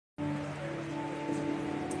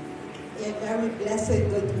A very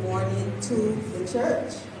blessed good morning to the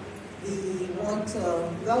church. We want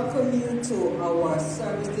to welcome you to our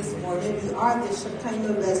service this morning. We are the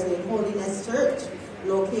Shekinah Wesleyan Holiness Church,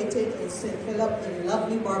 located in St. Philip in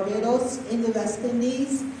lovely Barbados in the West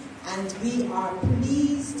Indies. And we are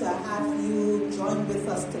pleased to have you join with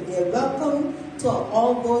us today. Welcome to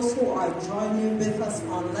all those who are joining with us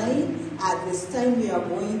online. At this time, we are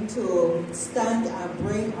going to stand and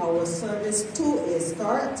bring our service to a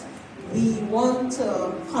start. We want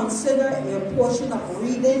to consider a portion of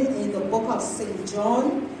reading in the book of St.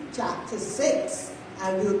 John, chapter 6,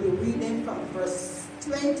 and we'll be reading from verse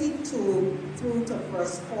 22 through to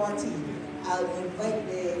verse 40. I'll invite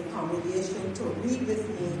the congregation to read with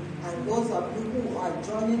me, and those of you who are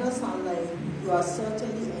joining us online, you are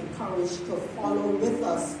certainly encouraged to follow with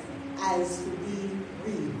us as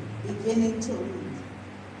we read, beginning to read.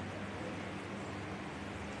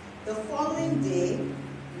 The following day,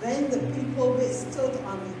 when the people which stood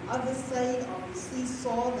on the other side of the sea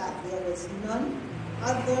saw that there was none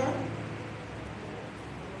other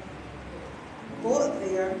boat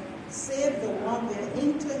there, save the one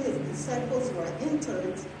whereinto his disciples were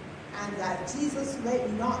entered, and that Jesus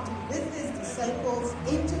went not with his disciples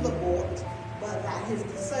into the boat, but that his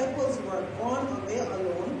disciples were gone away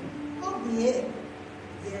alone. Howbeit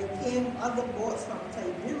there came other boats from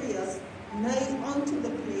Tiberias nigh unto the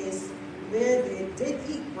place where they did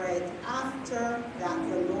eat bread after that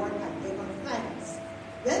the Lord had given thanks.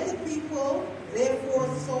 When the people therefore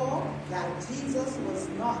saw that Jesus was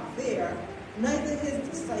not there, neither his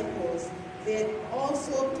disciples, they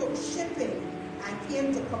also took shipping and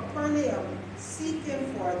came to Capernaum,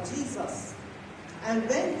 seeking for Jesus. And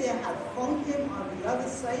when they had found him on the other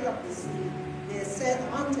side of the sea, they said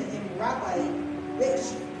unto him, Rabbi,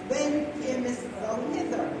 when camest thou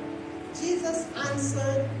hither? Jesus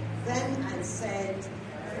answered them and said,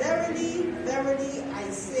 Verily, verily, I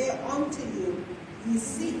say unto you, ye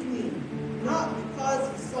seek me, not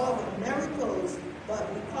because ye saw the miracles, but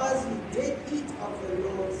because ye did eat of the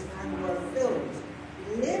loaves and were filled.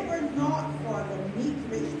 Labor not for the meat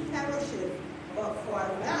which perisheth, but for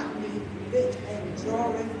that meat which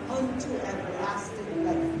endureth unto everlasting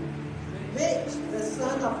life, which the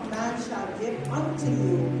Son of Man shall give unto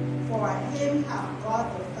you, for him hath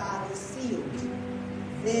God the Father sealed.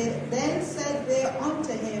 They then said they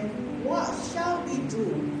unto him, What shall we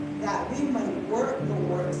do, that we might work the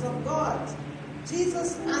works of God?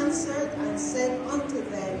 Jesus answered and said unto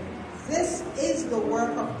them, This is the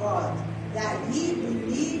work of God, that ye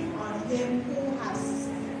believe on him who hath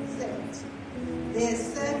sent. They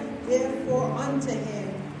said therefore unto him,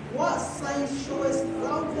 What sign showest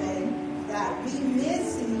thou then, that we may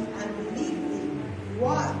see and believe thee?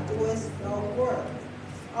 What doest thou work?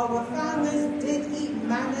 Our fathers did eat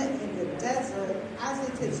manna in the desert, as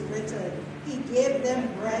it is written, He gave them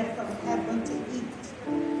bread from heaven to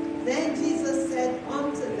eat. Then Jesus said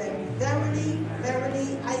unto them, Verily,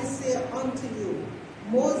 verily, I say unto you,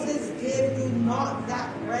 Moses gave you not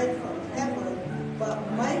that bread from heaven, but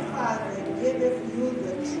my Father giveth you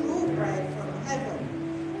the true bread from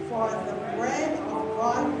heaven. For the bread of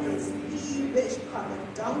God is he which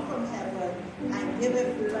cometh down from heaven, and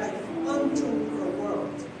giveth life unto the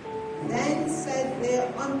world. Then said they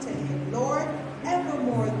unto him, Lord,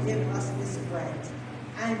 evermore give us this bread.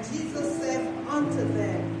 And Jesus said unto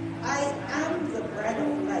them, I am the bread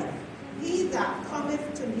of life. He that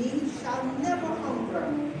cometh to me shall never hunger,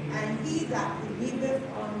 and he that believeth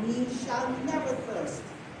on me shall never thirst.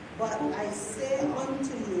 But I say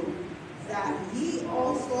unto you, that ye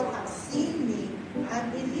also have seen me,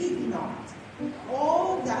 and believe not.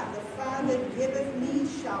 All that the Father giveth me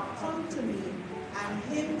shall come to me, and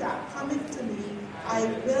him that cometh to me I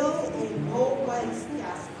will in no wise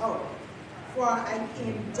cast out. For I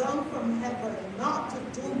came down from heaven not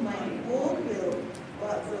to do my own will,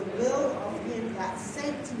 but the will of him that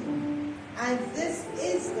sent me. And this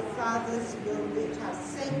is the Father's will which hath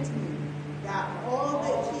sent me, that all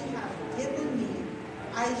which he hath given me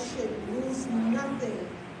I should lose nothing,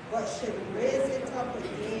 but should raise it up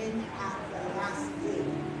again at the last day.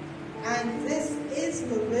 And this is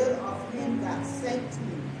the will of him that sent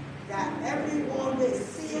me, that everyone which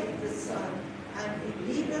seeth the Son and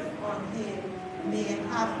believeth on him may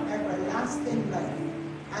have everlasting life,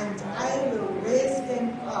 and I will raise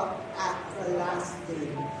him up at the last day.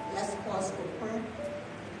 Let's pause for prayer.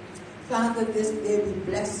 Father, this day we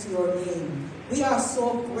bless your name. We are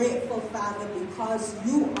so grateful, Father, because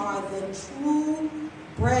you are the true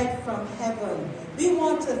bread from heaven. We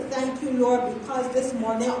want to thank you, Lord, because this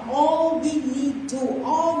morning all we need do,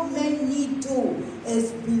 all men need do,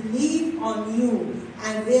 is believe on you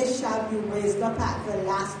and they shall be raised up at the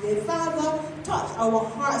last day. Father, touch our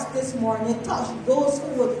hearts this morning. Touch those who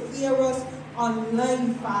would hear us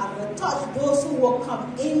online, Father. Touch those who will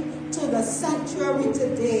come into the sanctuary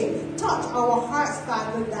today. Touch our hearts,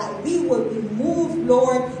 Father, that we will be moved,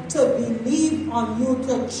 Lord, to believe on you,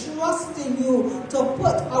 to trust in you, to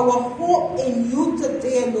put our hope in you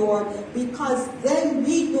today, Lord, because then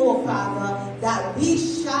we know, Father, that we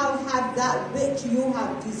shall have that which you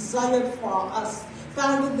have desired for us.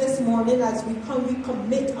 Father, this morning as we come, we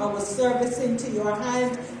commit our service into your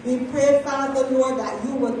hands. We pray, Father, Lord, that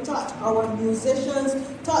you will touch our musicians,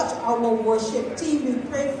 touch our worship team. We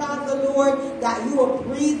pray, Father, Lord, that you will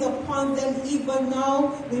breathe upon them even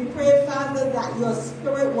now. We pray, Father, that your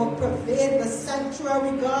spirit will pervade the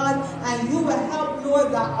sanctuary, God, and you will help,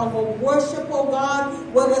 Lord, that our worship, oh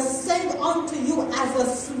God, will ascend unto you as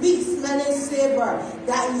a sweet smelling savor,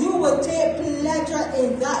 that you will take pleasure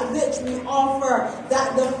in that which we offer,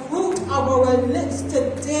 that the fruit of our lips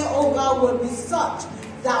today, oh God, will be such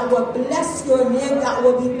that will bless your name, that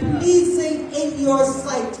will be pleasing in your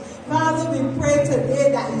sight. Father, we pray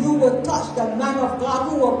today that you will touch the man of God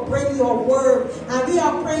who will bring your word. And we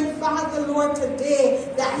are praying, Father, Lord,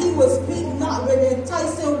 today that he will speak not with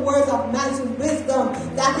enticing words of man's wisdom,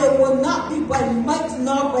 that it will not be by might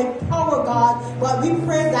nor by power, God, but we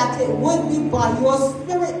pray that it would be by your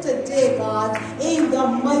spirit today, God, in the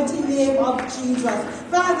mighty name of Jesus.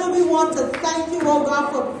 Father, we want to thank you, oh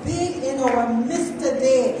God, for being in our midst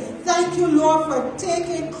today. Thank you, Lord, for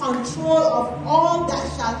taking control of all that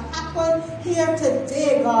shall happen here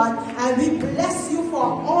today, God. And we bless you for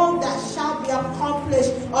all that shall be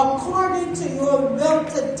accomplished according to your will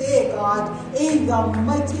today, God, in the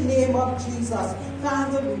mighty name of Jesus.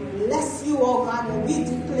 Father, we bless you, oh God, and we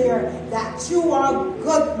declare that you are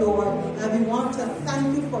good, Lord. And we want to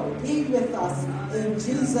thank you for being with us. In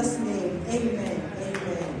Jesus' name, amen.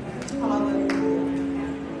 Amen. Hallelujah.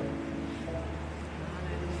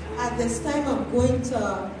 At this time, I'm going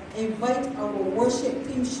to invite our worship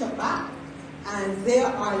team, Shabbat, and they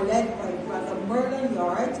are led by Brother Merlin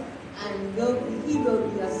Yard, and he will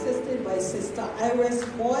be assisted by Sister Iris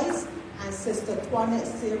Boyce and Sister Toinette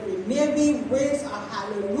Savory. May we raise a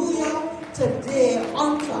hallelujah today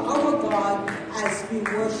unto our God as we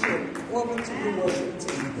worship. Over to you, worship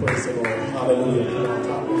team. Praise the Lord. Hallelujah. Come on,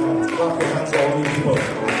 clap your hands. Clap your hands, all you people.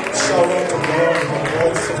 Shout out to God with the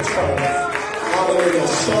voice of triumph. Hallelujah.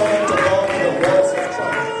 Shout out to God with the voice of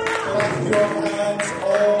triumph. Clap your hands,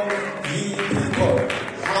 all ye people.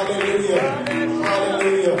 Hallelujah.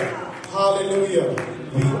 Hallelujah. Hallelujah.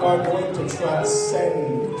 We are going to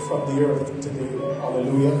transcend from the earth today.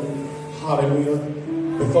 Hallelujah. Hallelujah.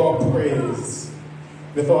 With our praise,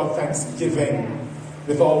 with our thanksgiving,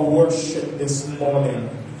 with our worship this morning.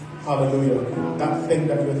 Hallelujah. That thing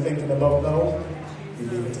that you're thinking about now, you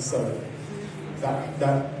leave it aside.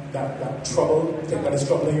 That trouble, thing that is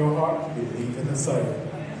troubling your heart, you leave it aside.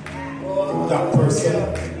 That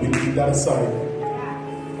person, we leave that aside.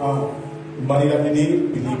 Money that we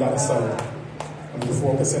need, we leave that aside. And we're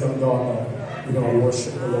focusing on God now. We're going to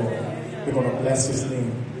worship the Lord. We're going to bless his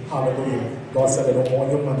name. Hallelujah. God said, I don't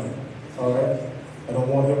want your money. Alright? I don't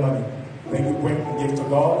want your money. When you bring and give to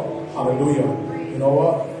God, hallelujah. You know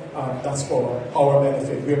what? That's for our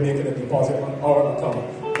benefit. We're making a deposit on our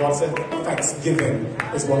account. God said, thanksgiving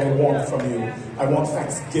is what I want from you. I want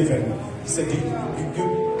thanksgiving. He said, you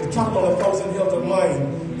can't on 1,000 hills of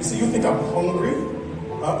mine. You see, you think I'm hungry?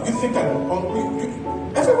 You think I'm hungry?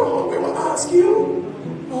 Everyone hungry will ask you.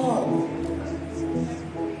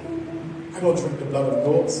 I don't drink the blood of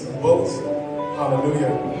goats and bulls.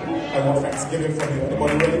 Hallelujah. I want thanksgiving from you.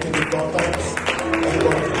 Anybody ready to give God thanks?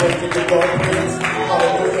 Anybody ready to give God praise?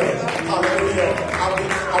 Hallelujah. Hallelujah.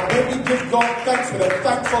 And when we give God thanks with a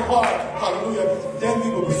thankful heart, hallelujah, then we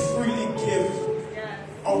will freely give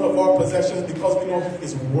out of our possessions because we know He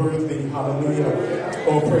is worthy. Hallelujah.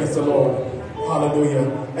 Oh, praise the Lord. Hallelujah.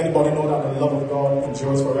 Anybody know that the love of God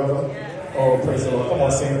endures forever? Oh, praise the Lord. Come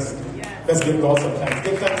on, saints. Let's give God some thanks.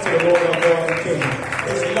 Give thanks to the Lord our God and King.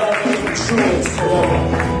 His love endures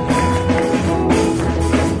forever.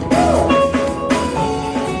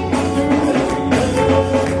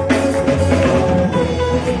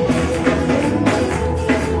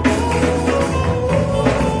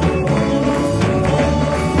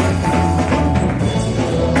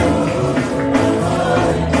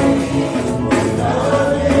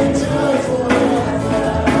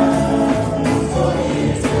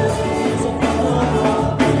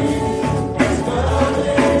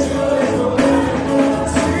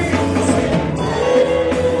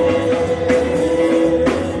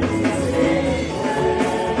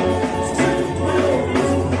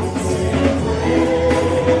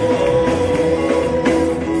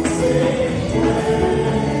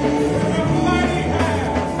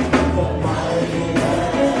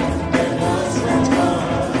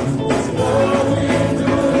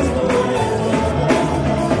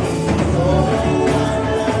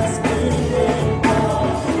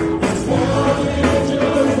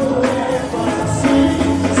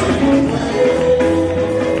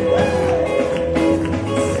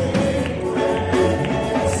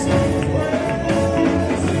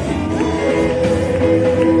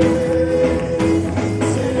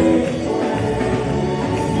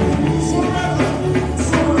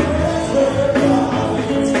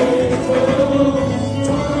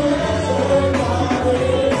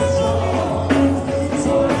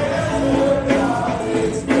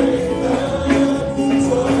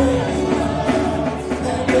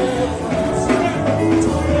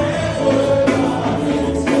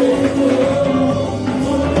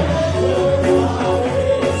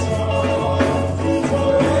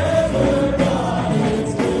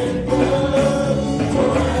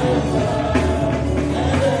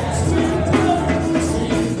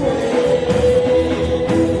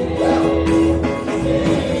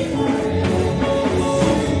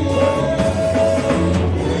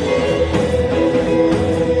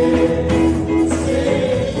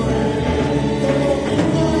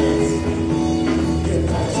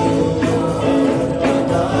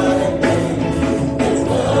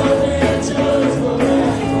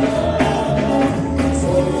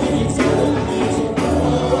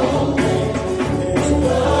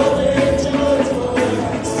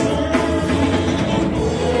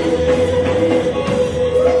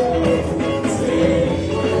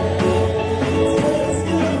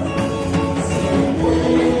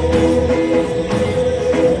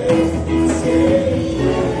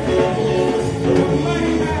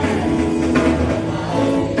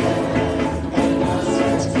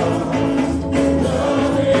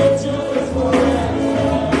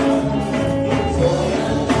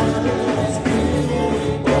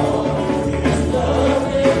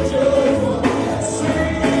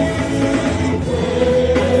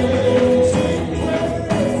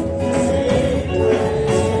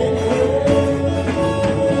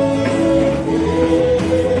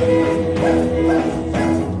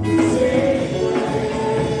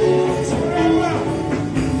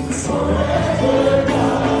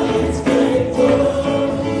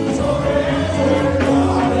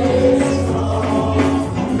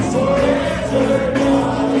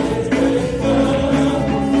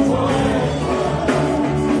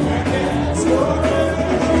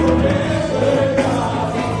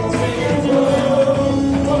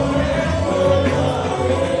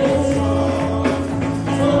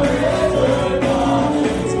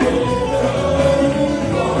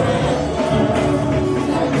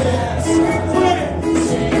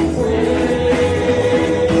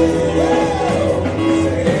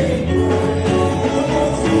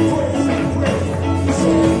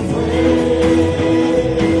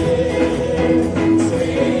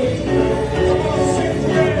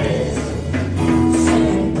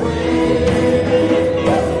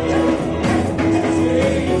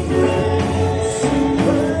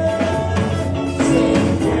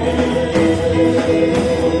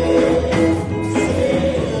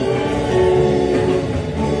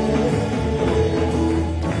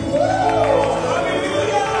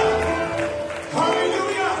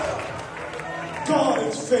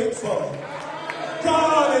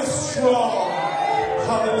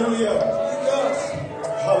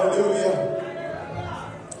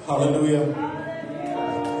 Hallelujah.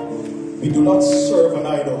 We do not serve an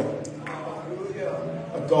idol.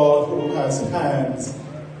 A God who has hands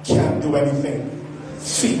can't do anything.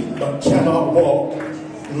 Feet but cannot walk.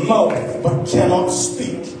 Mouth but cannot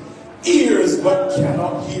speak. Ears but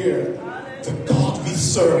cannot hear. The God we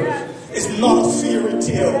serve is not a fairy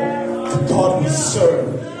tale. The God we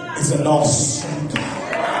serve is an awesome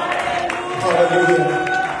God. Hallelujah.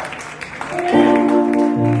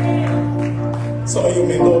 Some of you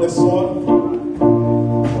may know this song.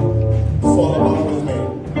 Follow along with me.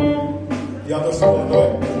 The others will know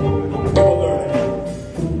it. You will learn it.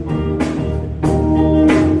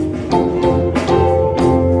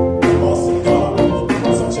 Awesome God.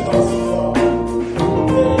 Such an awesome God.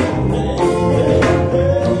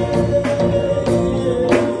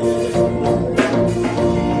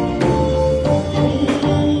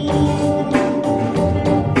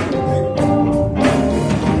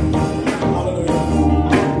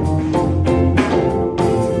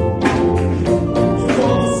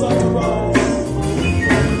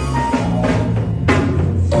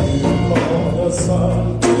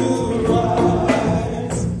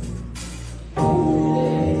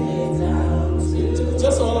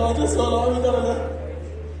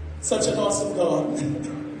 Such an awesome God.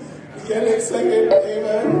 Can you sing it?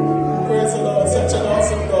 Amen. Praise the Lord. Such an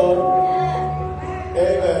awesome God.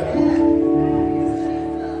 Amen.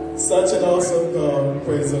 Such an awesome God.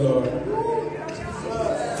 Praise the Lord.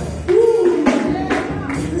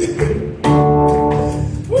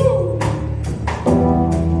 Woo.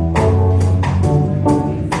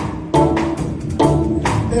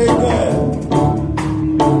 Amen.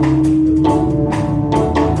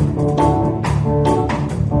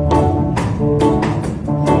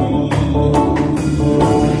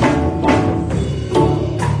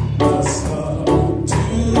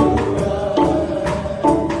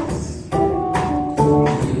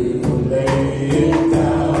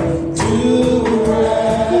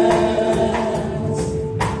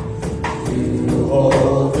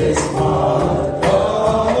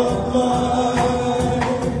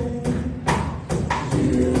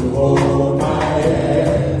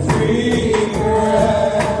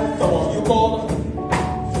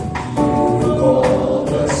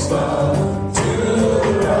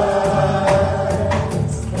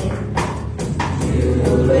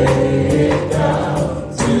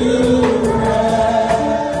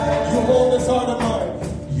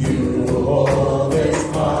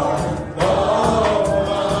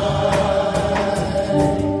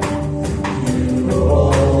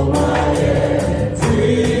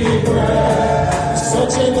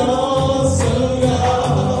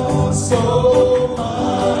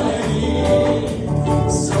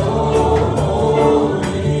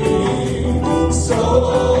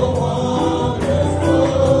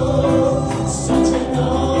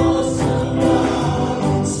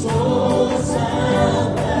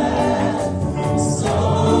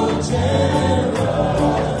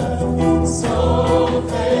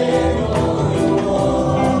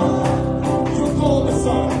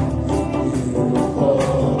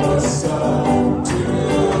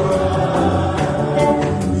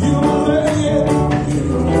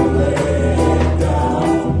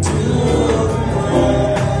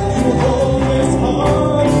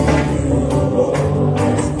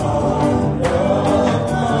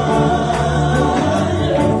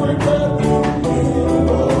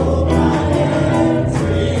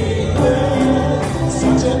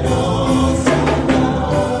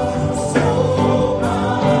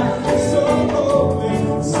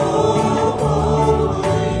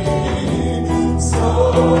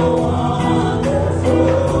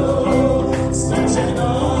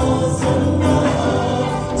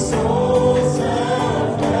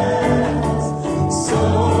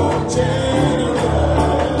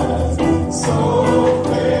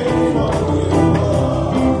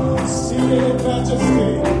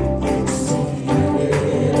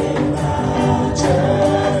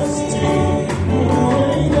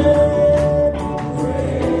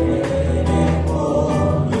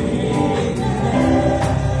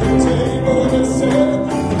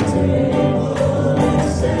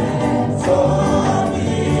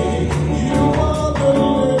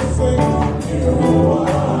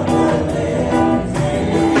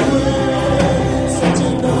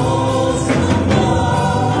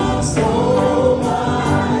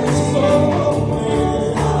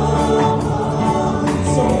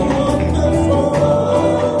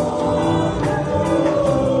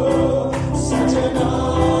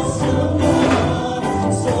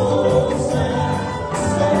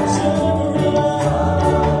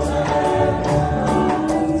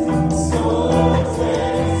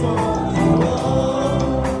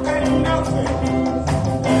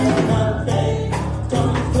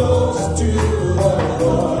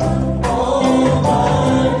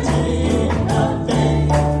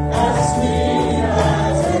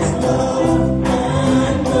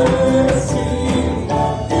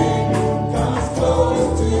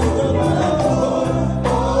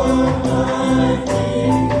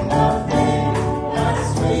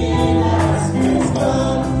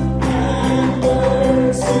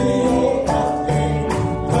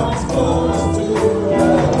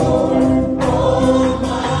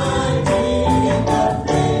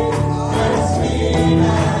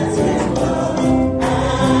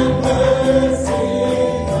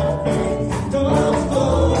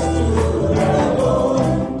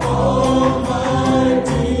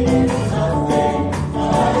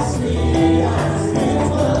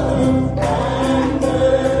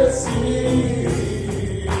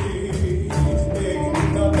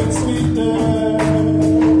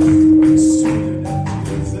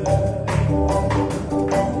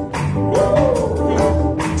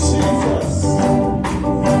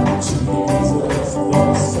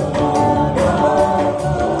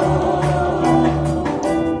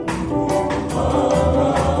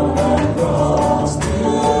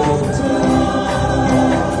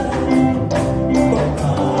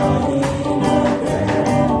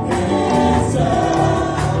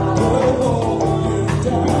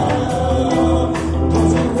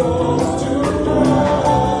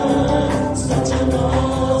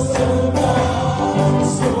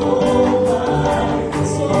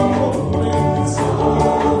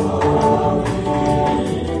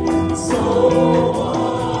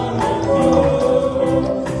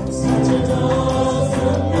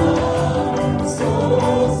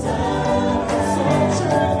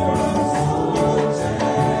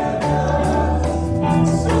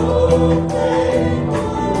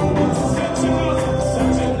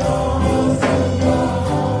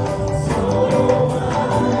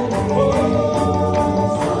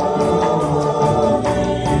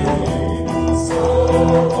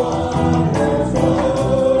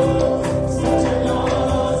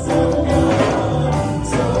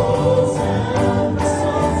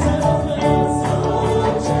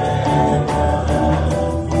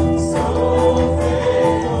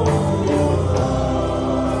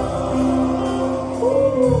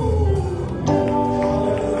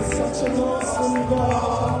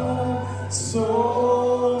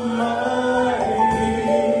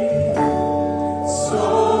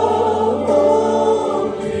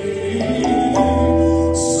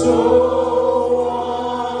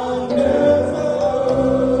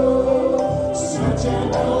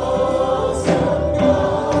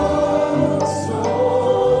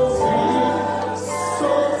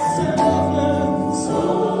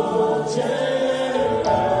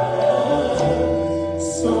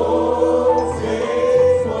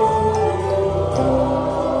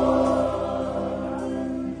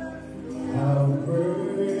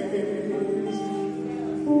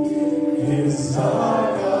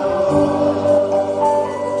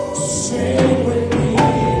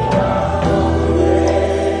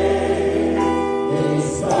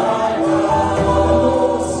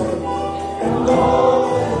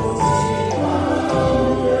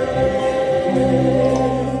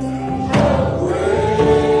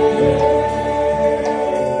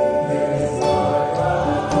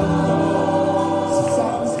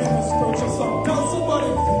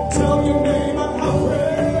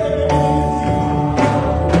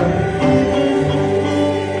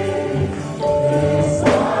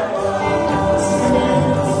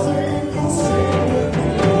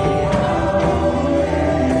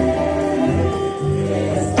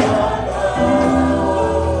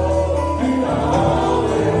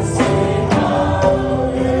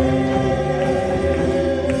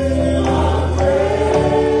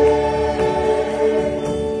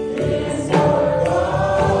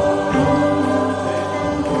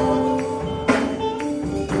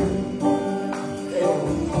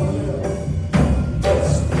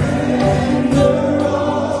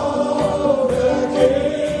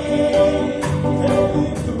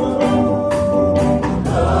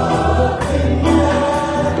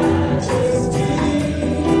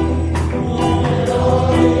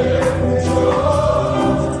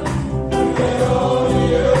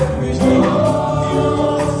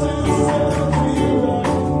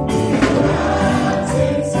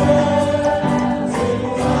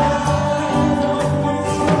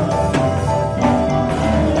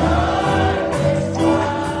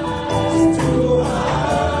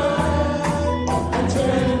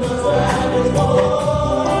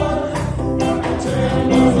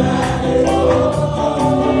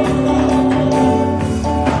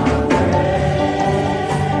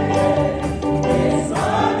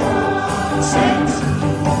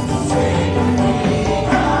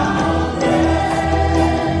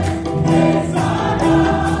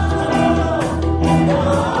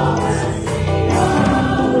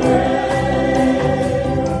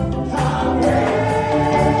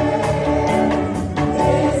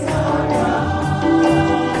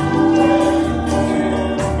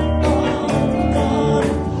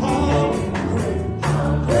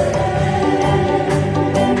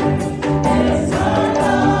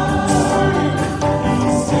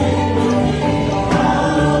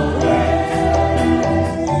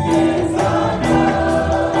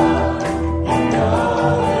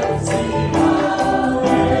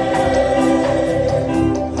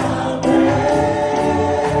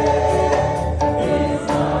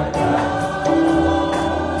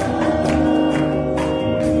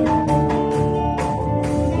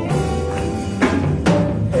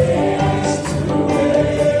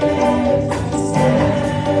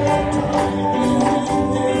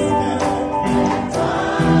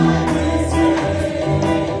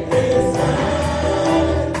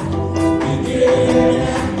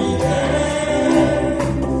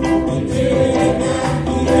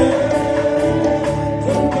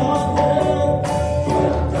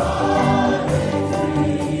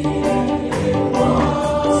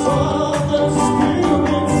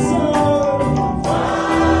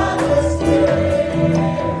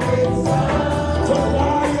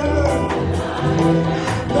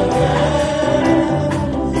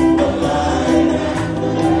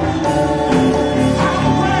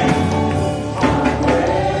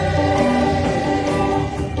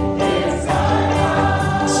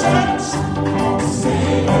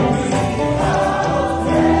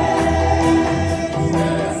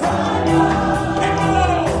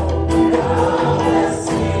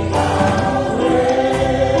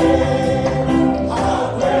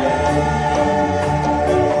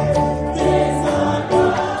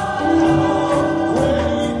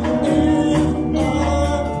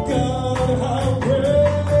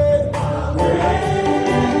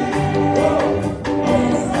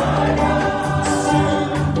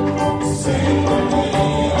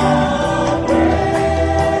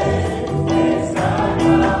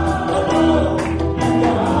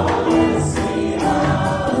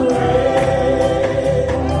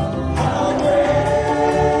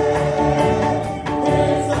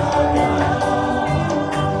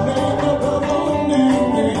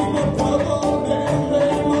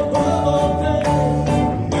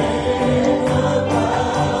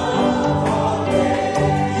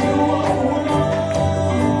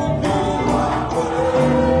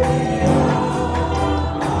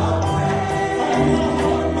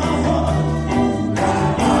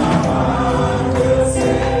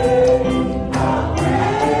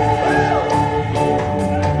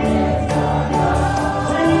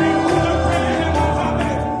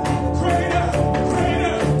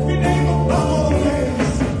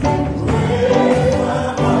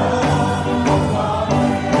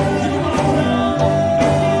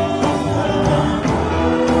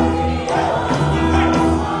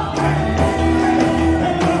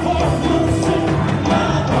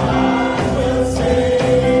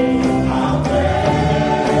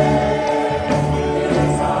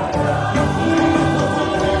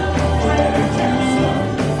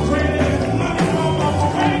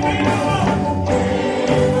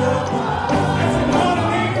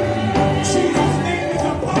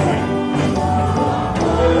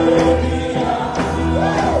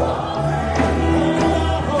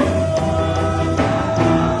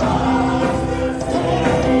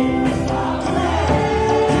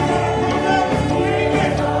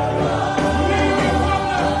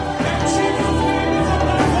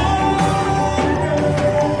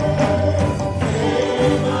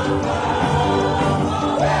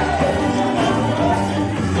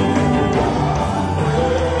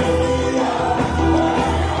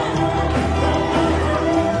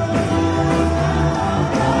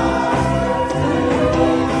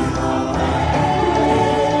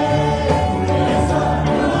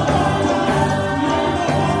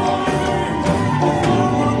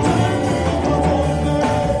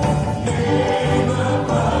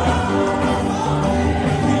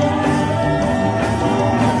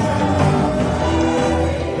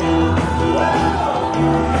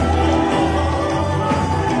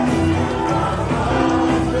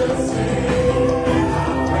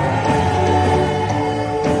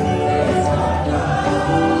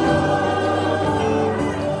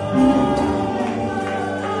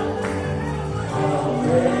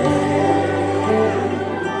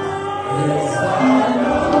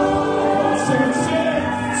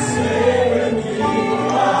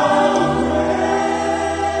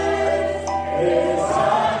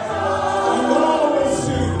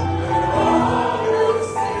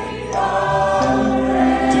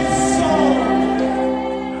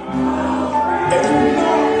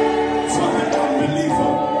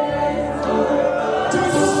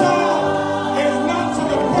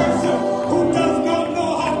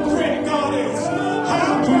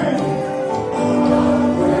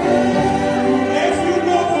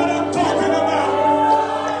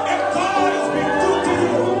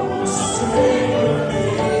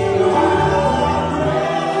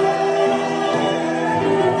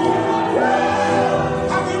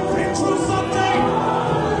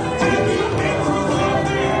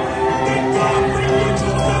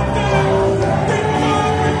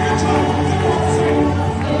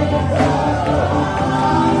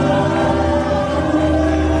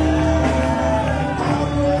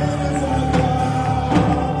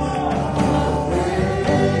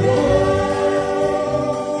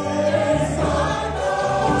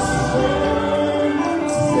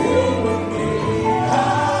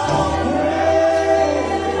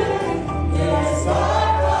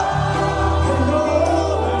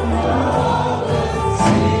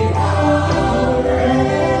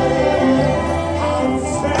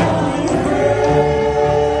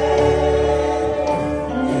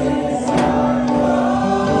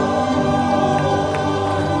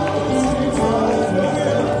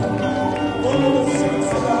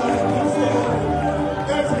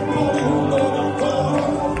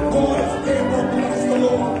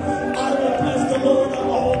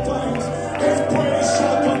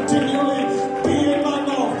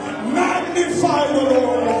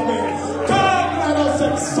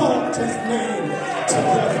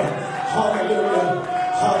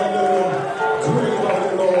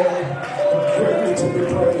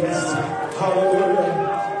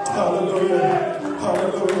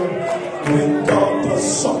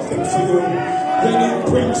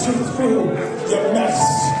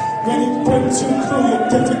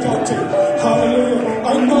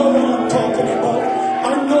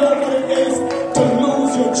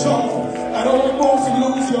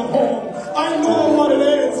 I know what it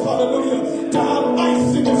is, hallelujah, to have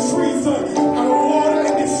ice in the freezer and water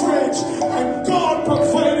in the fridge, and God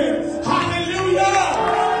provided.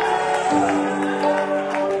 Hallelujah!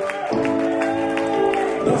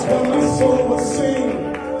 That's why my soul will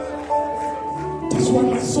sing. That's why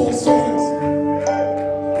my soul sings.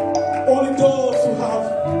 Only those who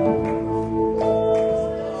have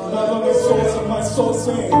not only souls, and my soul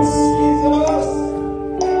sings. Jesus.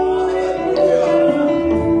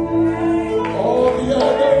 All the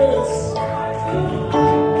others.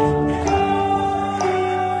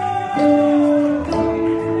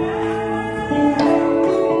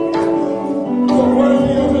 You're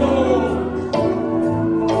worthy of it all.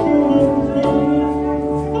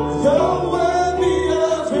 You're worthy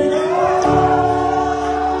of it all.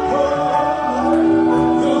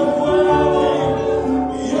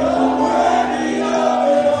 You're worthy of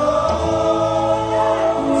it all.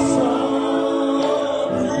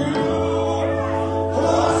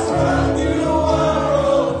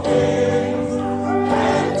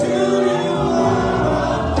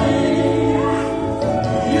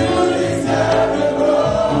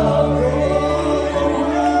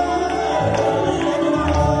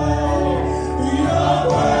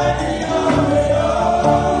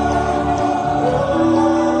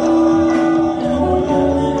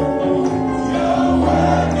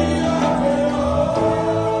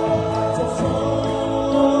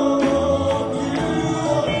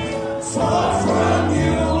 From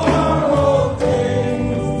you are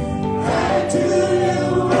all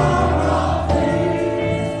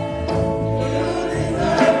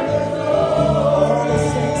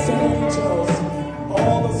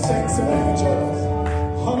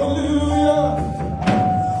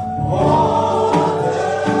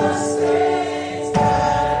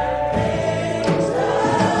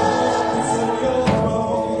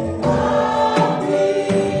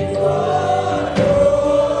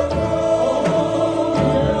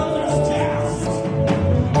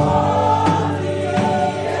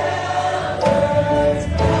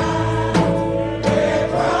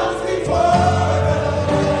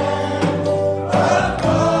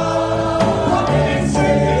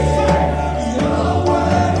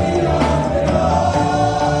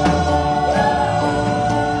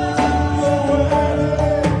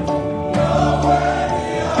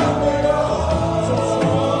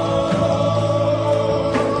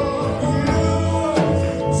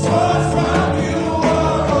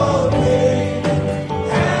things,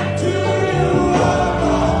 and to you are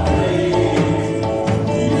all things.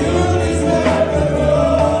 You deserve the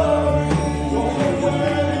glory. You're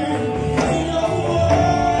worthy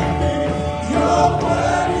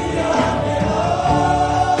of it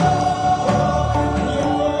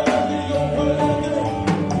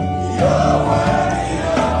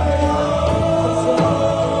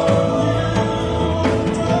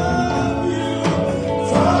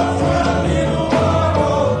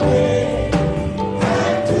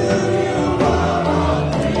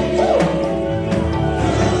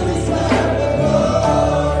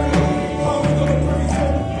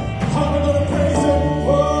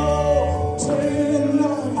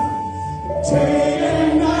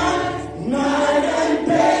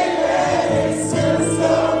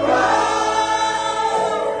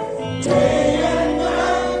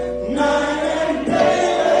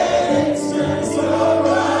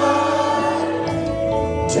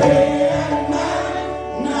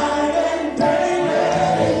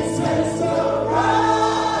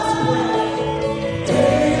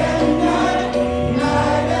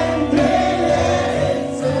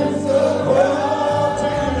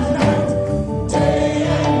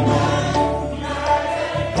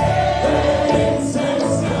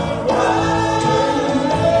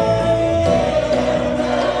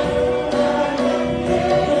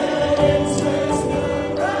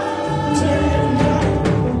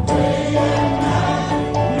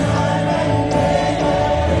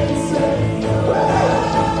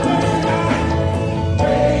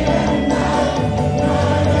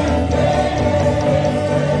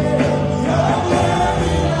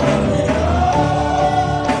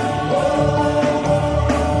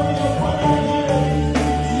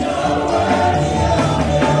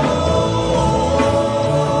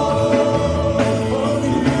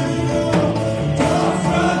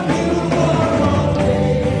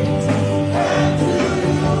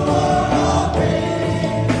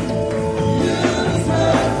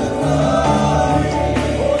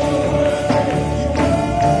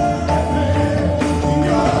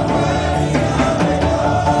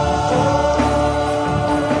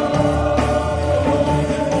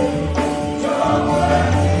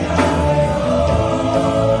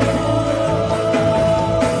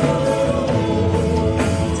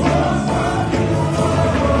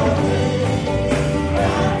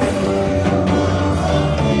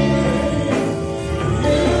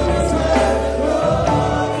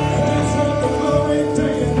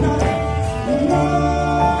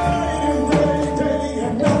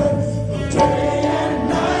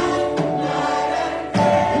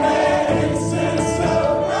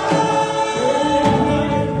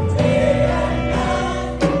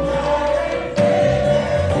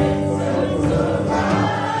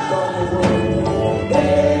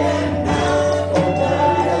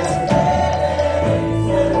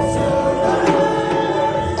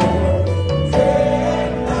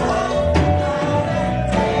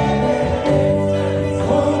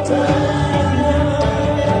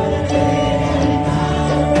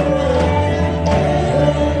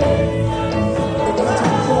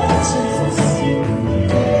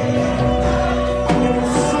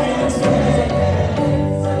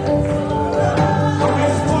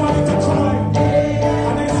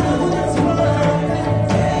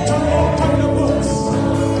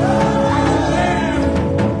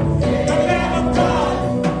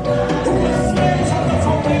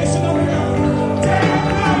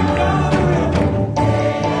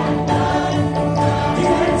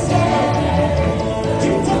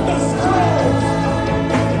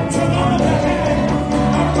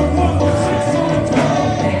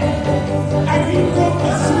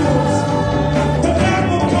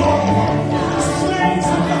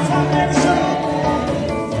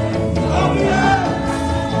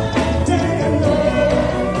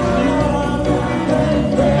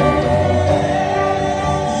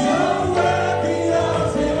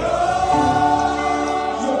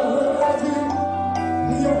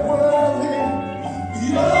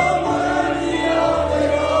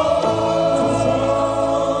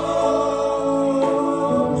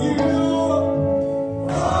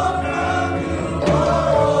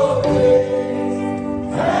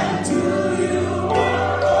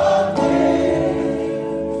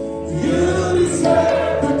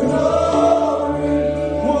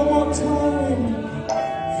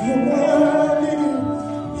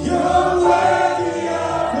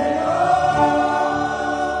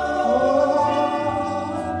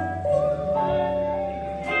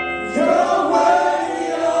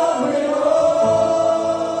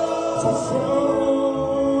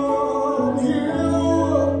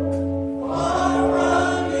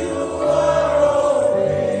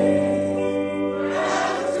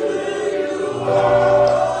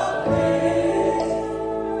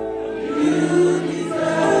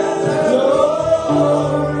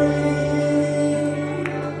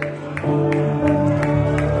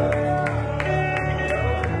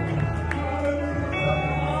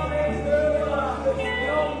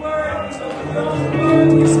My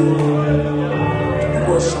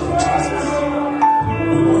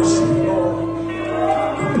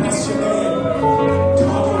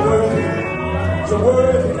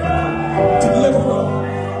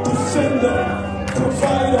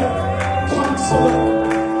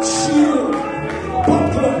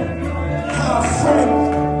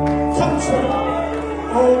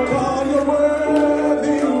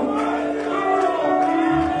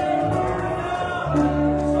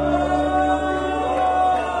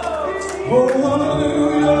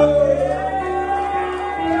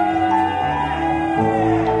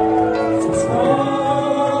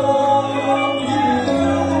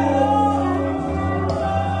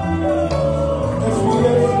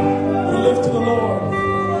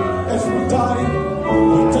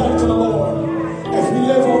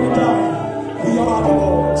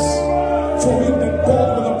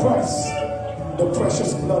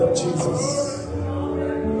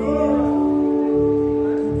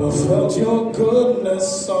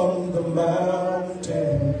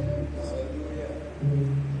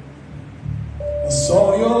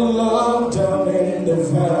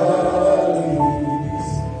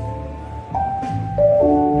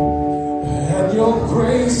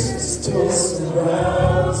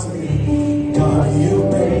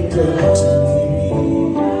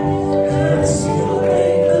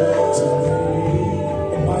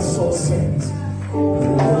soul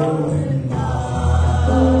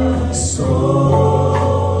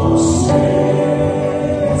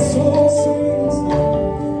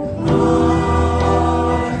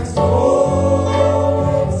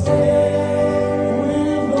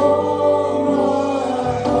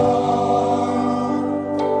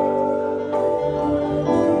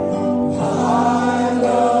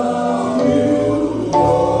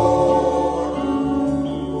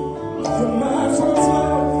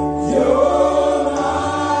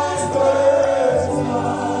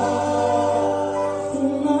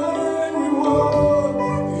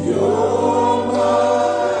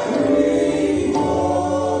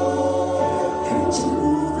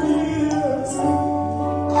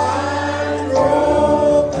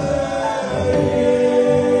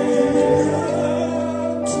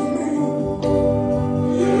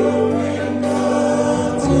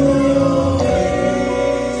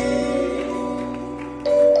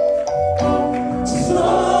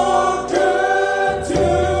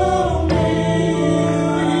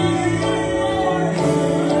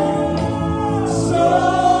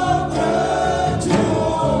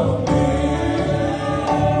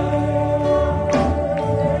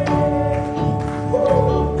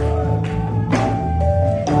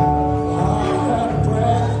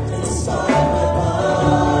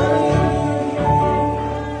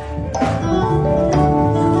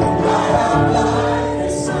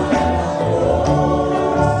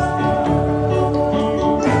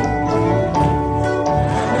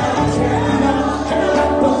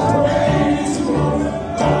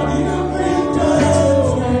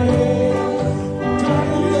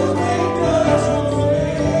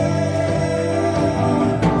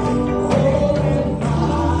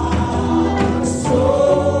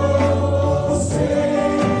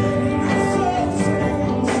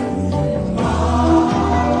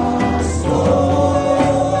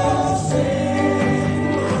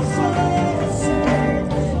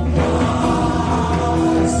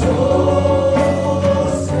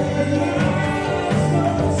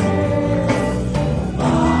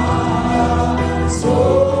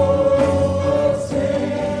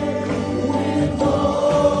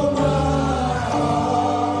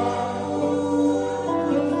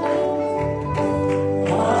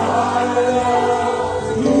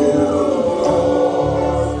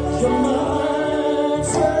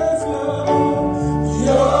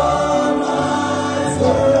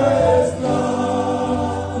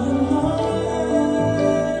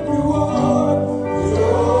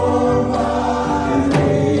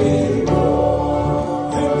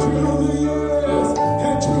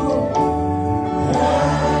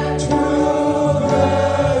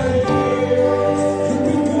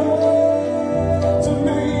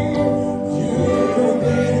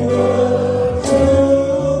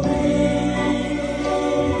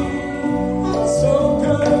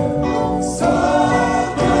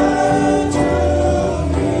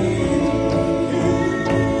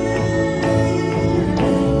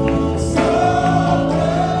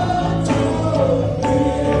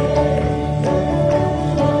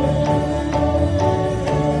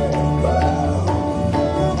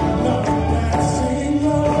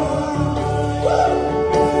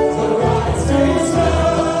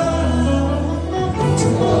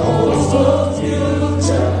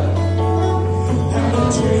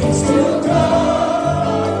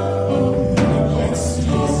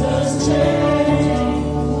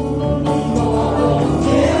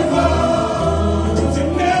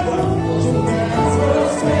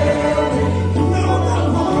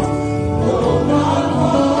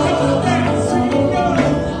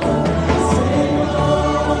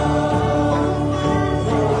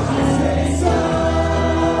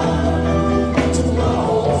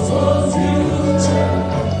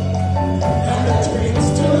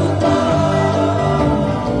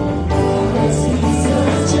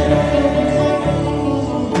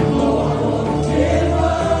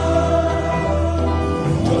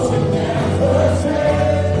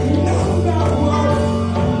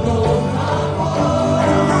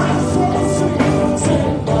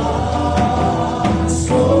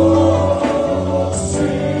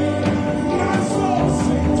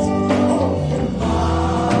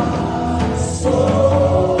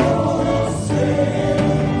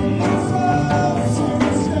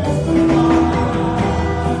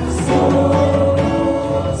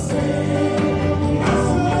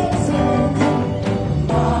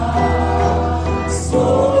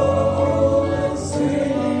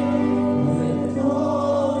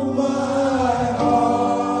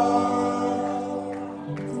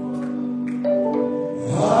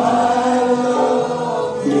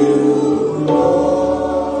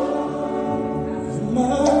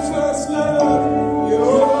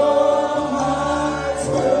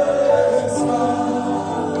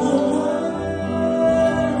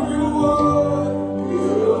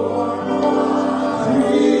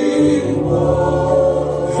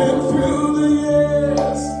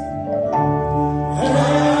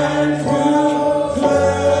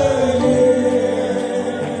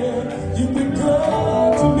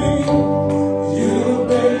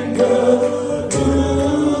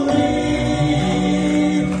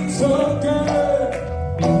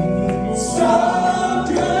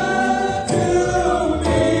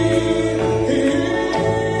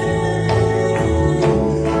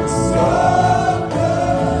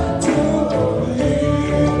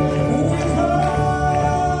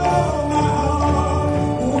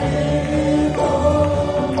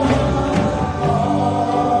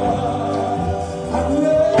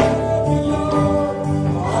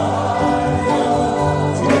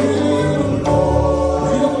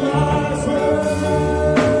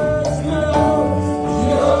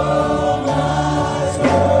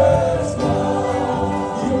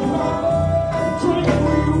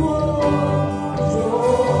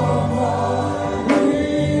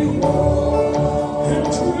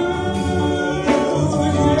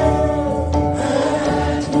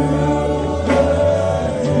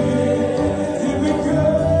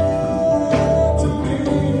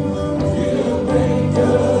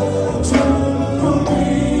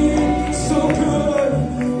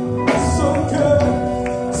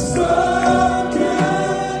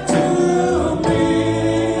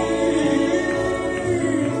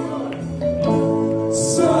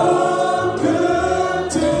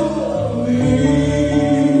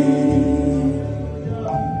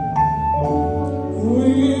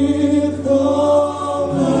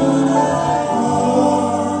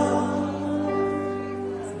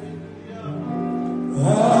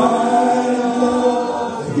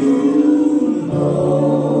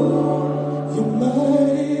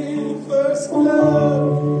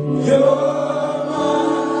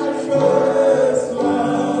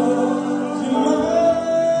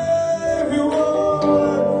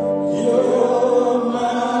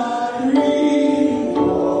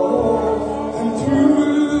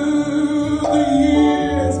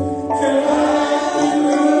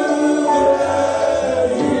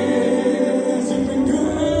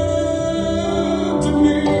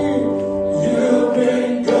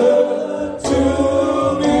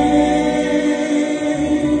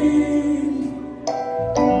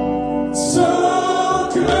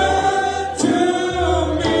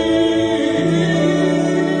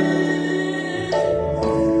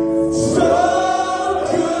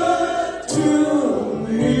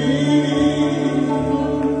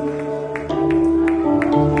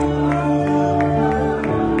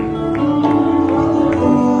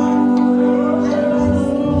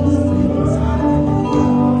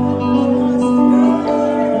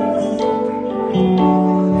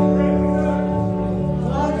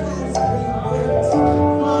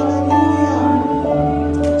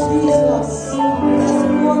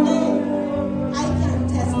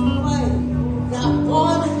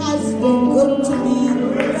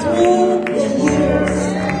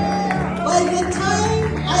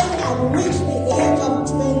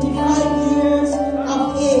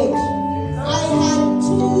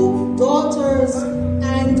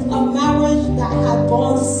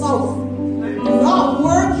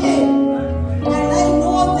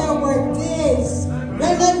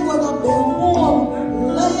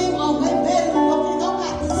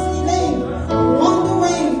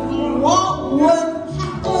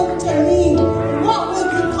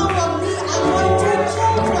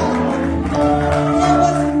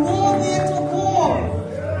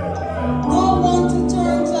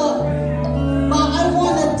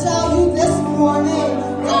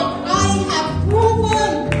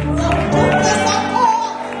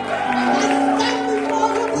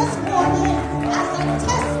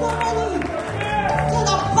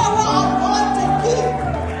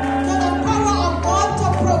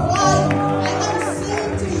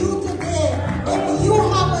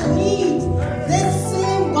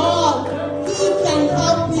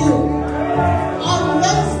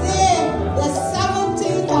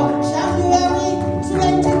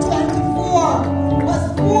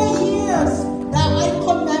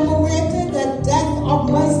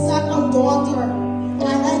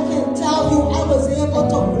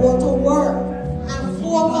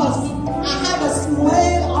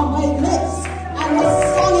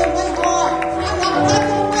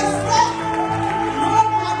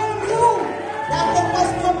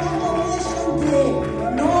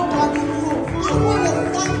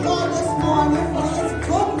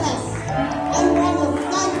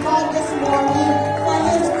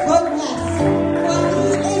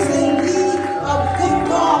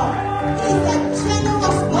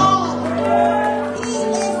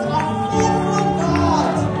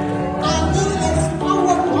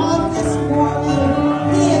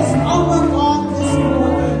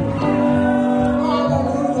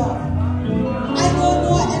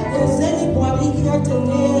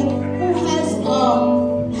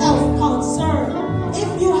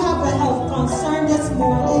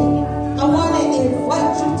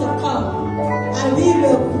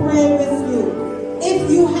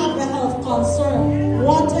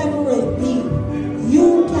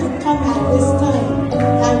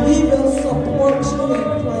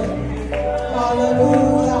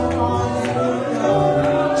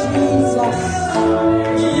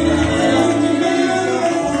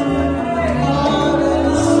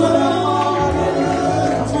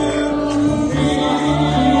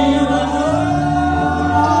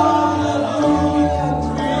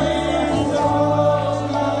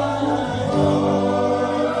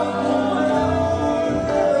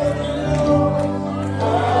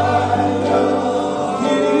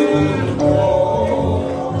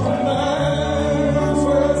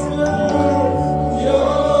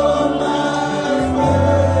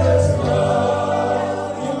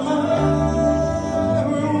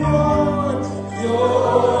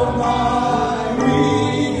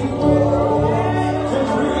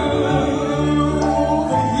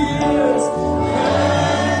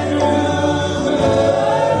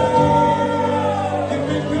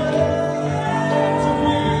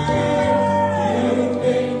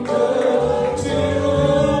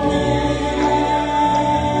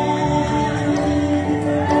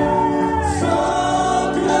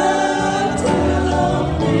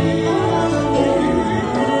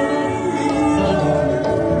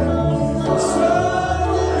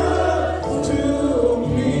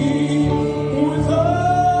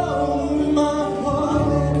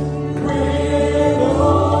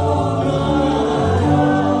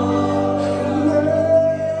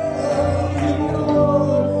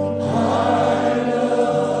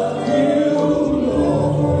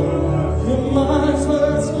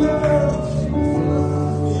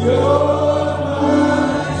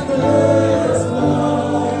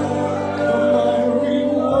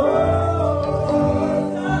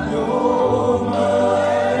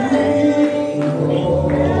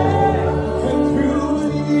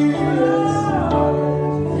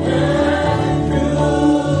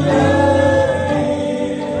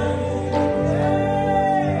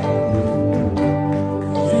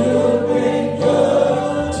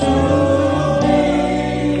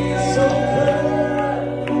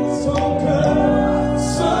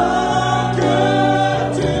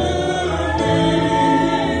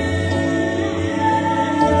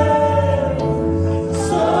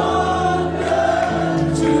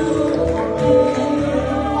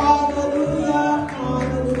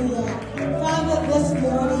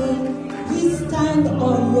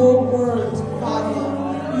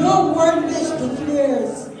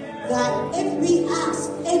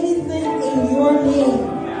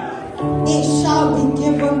shall be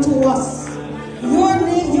given to us.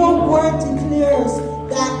 Your word declares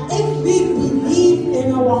that if we believe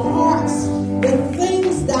in our hearts the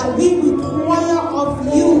things that we require of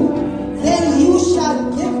you, then you shall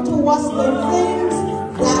give to us the things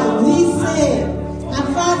that we say.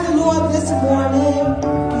 And Father, Lord, this morning,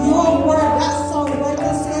 your word, that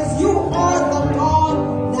songwriter says, you are the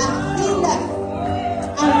God that healeth.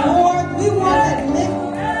 And Lord, we want to lift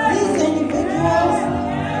these individuals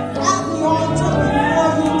at the altar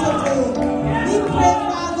before you today. We pray,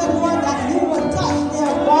 Father, Lord, that you will touch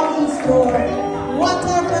their bodies, Lord.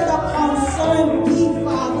 Whatever the concern be,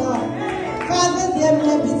 Father. Father, there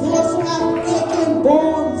may be those who have aching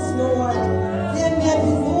bones, Lord. There may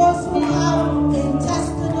be those who have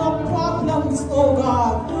intestinal problems, oh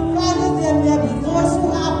God. Father, there may be those who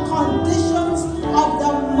have conditions of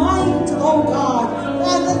the mind, oh God.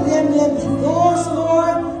 Father, there may be those,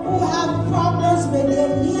 Lord, who have problems with their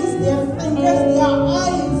knees, their fingers, their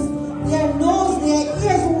eyes, their nose, their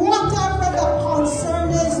ears, whatever the concern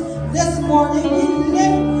is this morning. We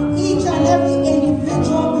lift each and every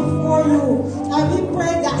individual before you. And we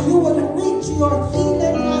pray that you will reach your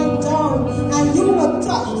healing hand down and you will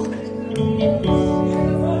touch.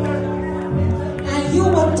 And you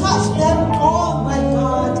will touch them all, my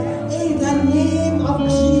God, in the name of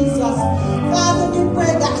Jesus. Father, we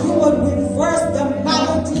pray that you will reverse the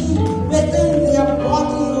malady within their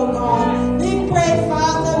body, oh God. We pray,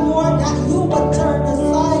 Father, Lord, that you will turn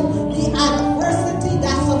aside the adversity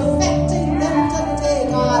that's affecting them today,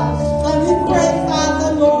 God. And we pray,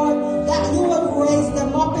 Father, Lord, that you will raise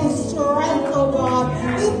them up in strength, oh God.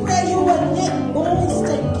 We pray you will knit bones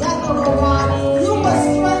together, oh God. You will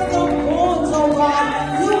strengthen bones, oh God.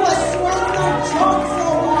 You will strengthen joints,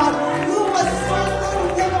 oh God. You will strengthen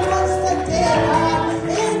ligaments today, God.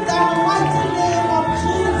 In the mighty name of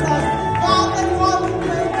Jesus. Father, Lord, we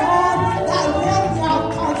pray, God, that when there are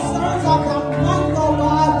concerns of the mind, oh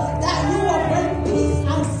God, that you will bring peace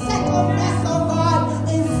and settledness, oh God,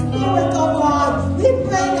 in spirit, oh God. We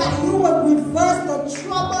pray that you will reverse the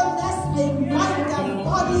troubledness in mind and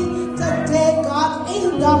body today, God,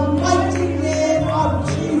 in the mighty name of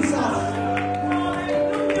Jesus.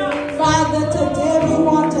 Father, today we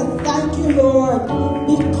want to thank you, Lord,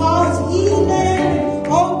 because healing,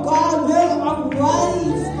 oh God, will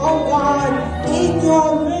arise, oh God, in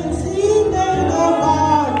your midst. Healing, oh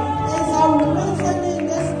God, is arisen in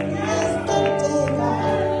this place today,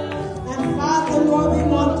 God. And Father, Lord, we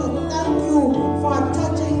want to thank you for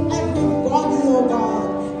touching everybody, oh God.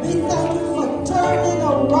 We thank you for turning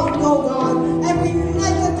around, oh God, every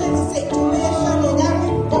negative situation in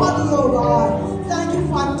every body, oh God. Thank you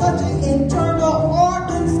for touching internal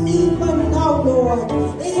organs even now, Lord,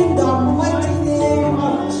 in the mighty name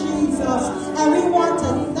of Jesus. And we want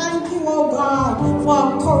to thank you, oh God,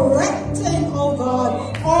 for correcting, oh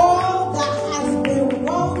God, all that has been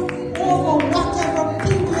wrong over whatever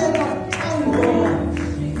period of time, Lord.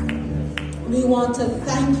 We want to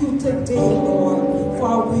thank you today, Lord,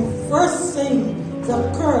 for reversing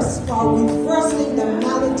the curse, for reversing the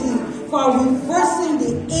malady, for reversing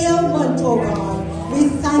the ailment, oh God. We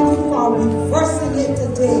thank you for reversing it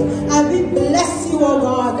today. And we bless you, oh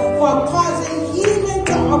God, for causing healing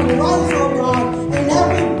to arise, oh God, in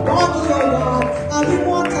every body, oh God. And we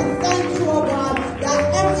want to thank you, oh God, that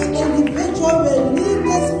every individual will leave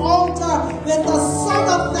this altar with a song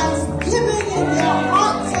of thanksgiving in their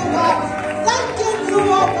hearts, oh God, thanking you,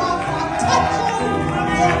 oh God, for touching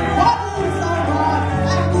their bodies, oh God,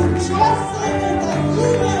 and rejoicing in the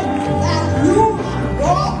healing that you have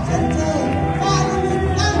brought today. Father, we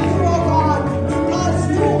thank you, oh God, because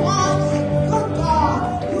you are a good God.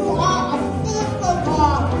 You are a faithful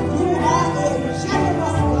God. You are a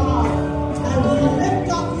generous God. And we lift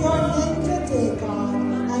up your name today, God.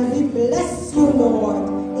 And we bless you, Lord,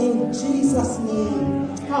 in Jesus'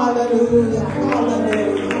 name. Hallelujah.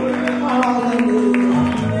 Hallelujah.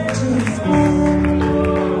 Hallelujah. Jesus.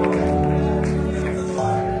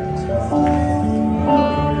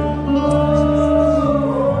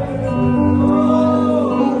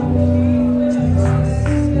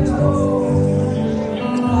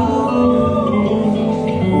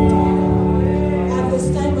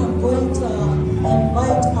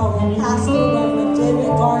 Pastor Reverend David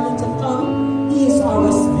Garner to come. He is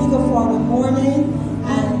our speaker for the morning,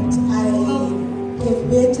 and I give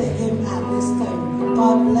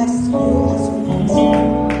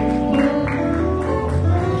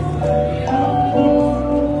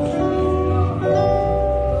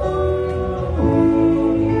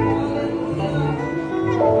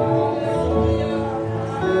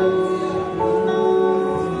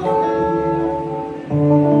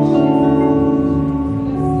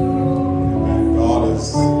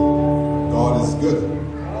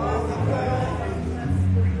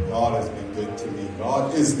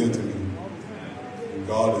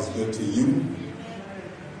good to you.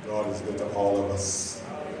 God is good to all of us.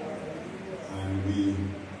 And we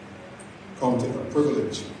count it a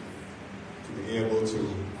privilege to be able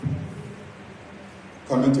to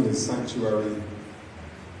come into his sanctuary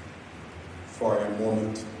for a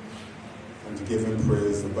moment and to give him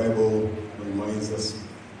praise. The Bible reminds us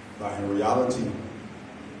that in reality,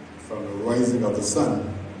 from the rising of the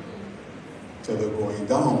sun to the going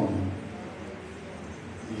down,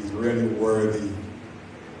 he's really worthy.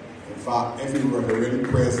 In fact, if we were to really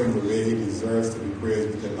praise him the way he deserves to be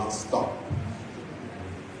praised, we cannot stop.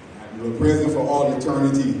 And we will praise him for all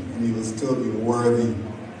eternity, and he will still be worthy.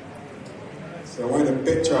 So I want to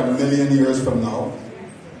picture a million years from now.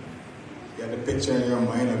 Get the picture in your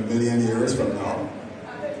mind a million years from now.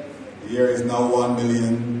 The year is now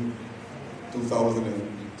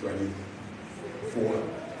 1,000,2024.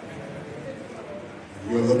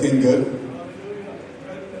 You're looking good.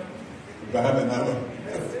 Better than ever.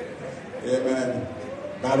 Amen.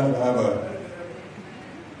 Better than ever.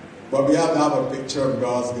 But we have to have a picture of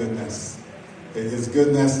God's goodness. His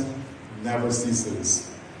goodness never ceases.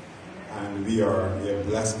 And we are a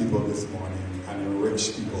blessed people this morning and a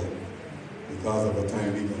rich people because of the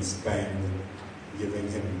time we can spend giving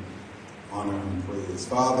him honor and praise.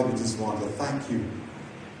 Father, we just want to thank you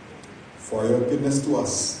for your goodness to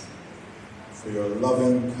us, for your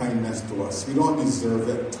loving kindness to us. We don't deserve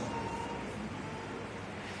it,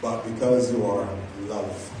 but because you are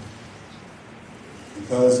love,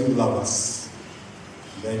 because you love us,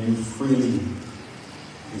 then you freely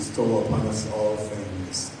bestow upon us all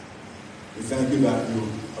things. We thank you that you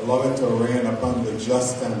allow it to rain upon the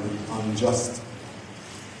just and the unjust.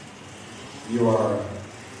 You are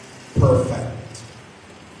perfect.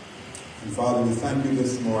 And Father, we thank you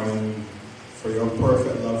this morning for your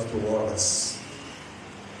perfect love toward us.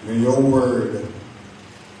 May your word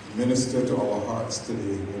minister to our hearts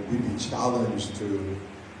today. May we be challenged to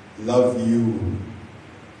love you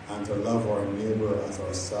and to love our neighbor as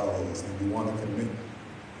ourselves. And we want to commit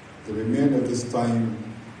the remainder of this time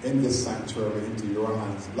in this sanctuary into your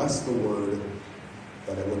hands. Bless the word,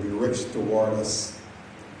 that it will be rich toward us,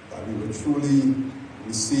 that we will truly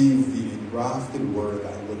receive the engrafted word,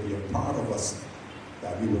 that it will be a part of us,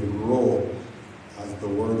 that we will grow as the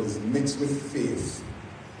word is mixed with faith,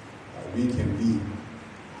 that we can be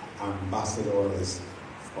ambassadors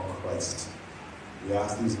for Christ. We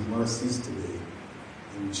ask these mercies today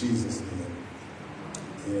in Jesus' name.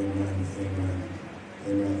 Amen. Amen.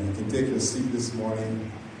 Amen. You can take your seat this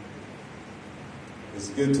morning. It's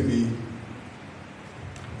good to be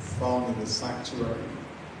found in the sanctuary.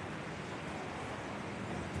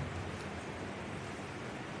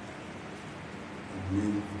 And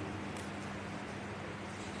we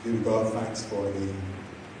give God thanks for the,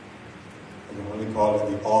 I can only call it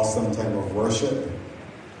the awesome time of worship.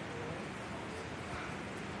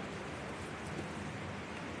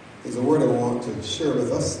 There's a word I want to share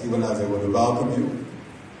with us, even as I would welcome you.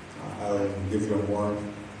 I'll give you a more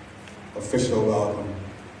official welcome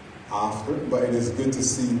after, but it is good to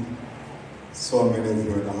see so many of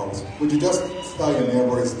you in the house. Would you just tell your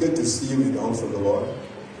neighbor, it's good to see you in the house of the Lord?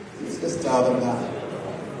 Just tell them that.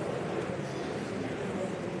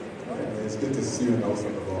 It's good to see you in the house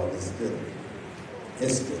of the Lord. It's good.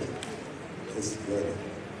 It's good. It's good.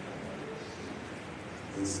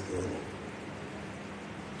 It's good.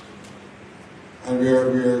 And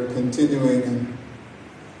we're continuing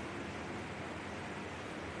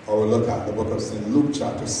our look at the book of St. Luke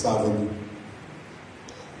chapter 7.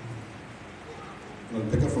 I'm going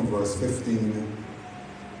to pick up from verse 15.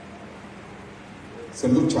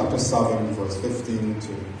 St. Luke chapter 7, verse 15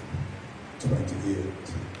 to 28.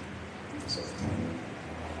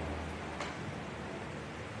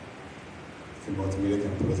 If you want to read it, you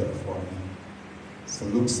can put it up for me.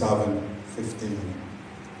 St. Luke 7, 15.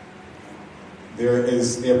 There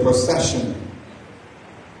is a procession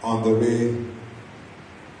on the way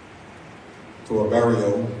to a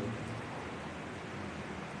burial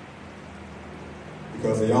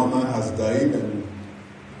because a young man has died, and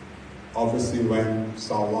obviously when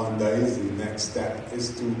someone dies, the next step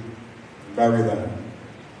is to bury them.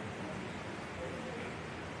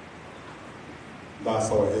 That's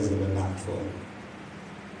how it is in the natural.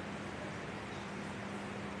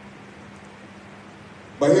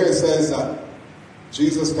 But here it says that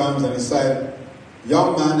Jesus comes and he said,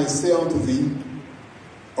 "Young man, I say unto thee,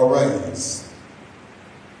 arise."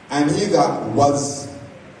 And he that was,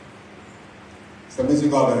 sometimes you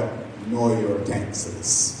gotta know your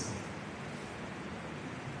tenses.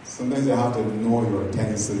 Sometimes you have to know your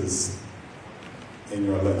tenses in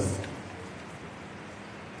your life.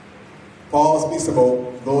 Paul speaks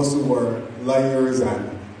about those who were liars and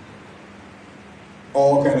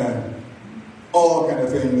all kind of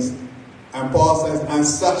things. And Paul says, and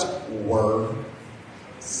such were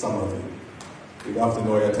some of you. You have to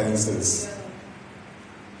know your tenses.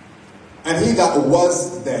 And he that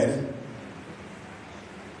was dead,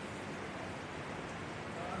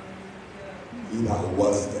 he that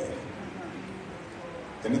was dead.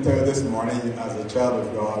 Can you tell you this morning, as a child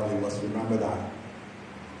of God, you must remember that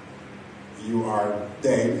you are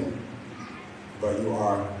dead, but you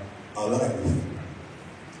are alive.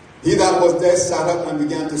 He that was dead sat up and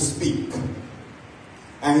began to speak.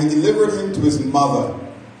 And he delivered him to his mother.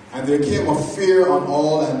 And there came a fear on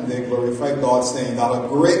all, and they glorified God, saying that a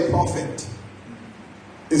great prophet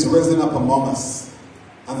is risen up among us,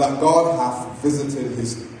 and that God hath visited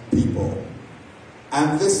his people.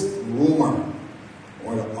 And this rumor, I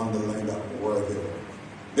want to underline that word there.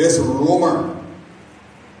 This rumor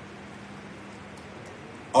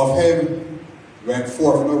of him went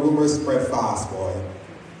forth. You know, rumors spread fast, boy.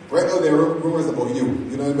 Right now there are rumors about you.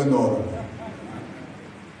 You don't even know them.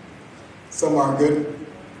 Some are good,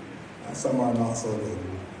 and some are not so good.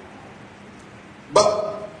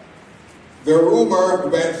 But the rumor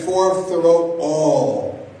went forth throughout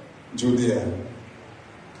all Judea,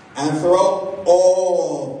 and throughout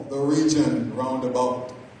all the region round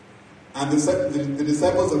about. And the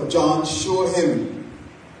disciples of John showed him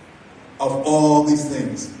of all these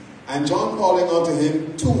things. And John, calling unto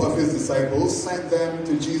him 2 of his disciples, sent them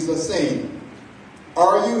to Jesus, saying,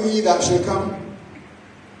 Are you he that should come,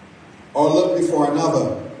 or look before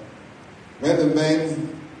another? When the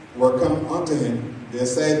men were come unto him, they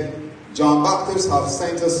said, John Baptist hath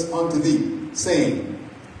sent us unto thee, saying,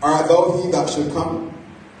 Art thou he that should come,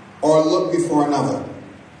 or look before another?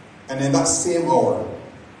 And in that same hour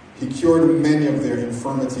he cured many of their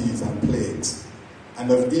infirmities and plagues, and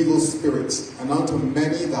of evil spirits, and unto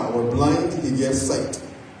many that were blind he gave sight.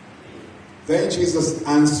 Then Jesus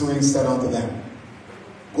answering said unto them,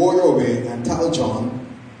 Go your way, and tell John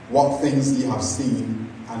what things ye have seen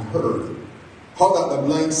and heard, how that the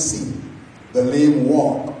blind see, the lame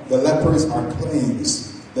walk, the lepers are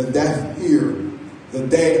cleansed, the deaf hear, the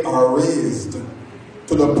dead are raised,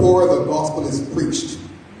 to the poor the gospel is preached,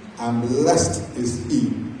 and blessed is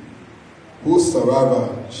he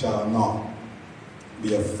whosoever shall not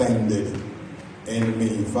be offended in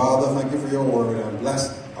me. Father, thank you for your word, and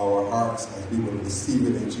bless our hearts as we will receive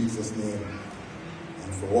it in Jesus' name,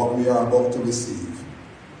 and for what we are about to receive.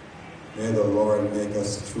 May the Lord make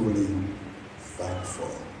us truly thankful.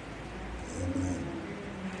 Amen.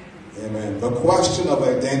 Amen. The question of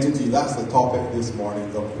identity, that's the topic this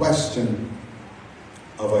morning. The question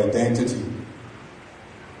of identity.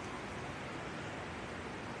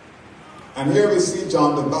 And here we see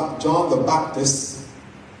John the Baptist,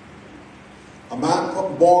 a man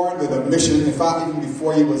born with a mission. In fact, even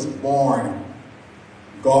before he was born,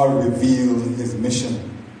 God revealed his mission.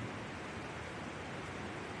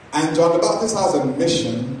 And John the Baptist has a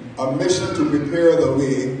mission to prepare the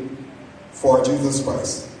way for Jesus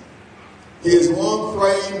Christ. He is one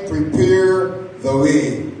crying, prepare the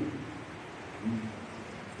way.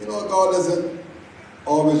 You know, God doesn't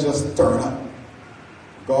always just turn up.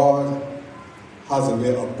 God has a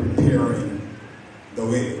way of preparing the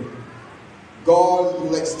way. God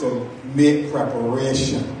likes to make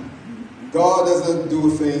preparation. God doesn't do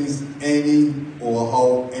things any or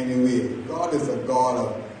how, any way. God is a God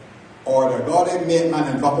of order. God didn't make man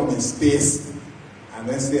and drop him in space and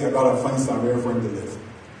then say, I gotta find somewhere for him to live.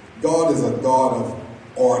 God is a God of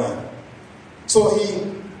order. So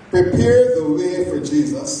he prepared the way for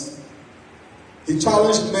Jesus. He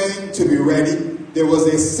challenged men to be ready. There was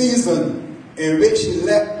a season in which he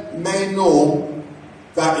let men know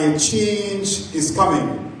that a change is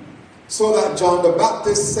coming. So that John the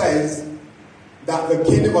Baptist says that the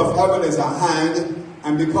kingdom of heaven is at hand,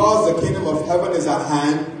 and because the kingdom of heaven is at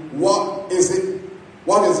hand, what is it?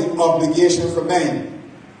 What is the obligation for men?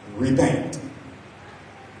 Repent.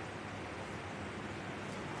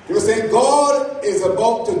 He was saying God is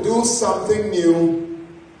about to do something new,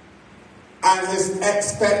 and his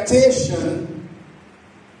expectation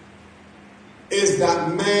is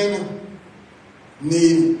that men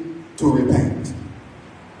need to repent.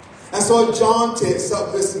 And so John takes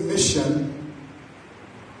up this mission,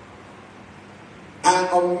 and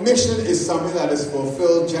a mission is something that is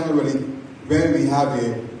fulfilled generally when we have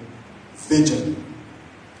a vision.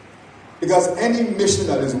 Because any mission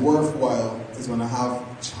that is worthwhile is going to have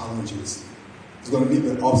challenges. It's going to meet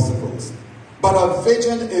with obstacles. But a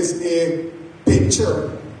vision is a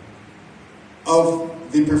picture of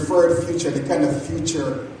the preferred future, the kind of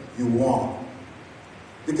future you want,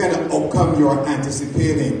 the kind of outcome you're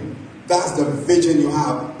anticipating. That's the vision you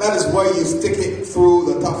have. That is why you stick it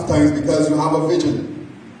through the tough times, because you have a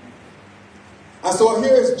vision. And so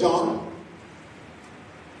here is John,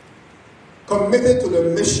 committed to the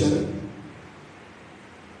mission.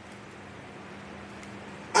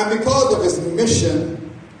 And because of his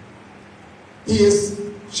mission, he is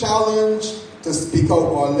challenged to speak out,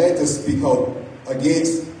 or led to speak out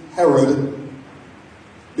against Herod,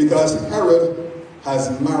 because Herod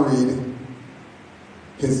has married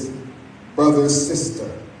his brother's sister,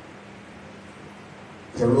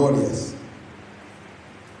 Herodias.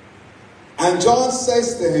 And John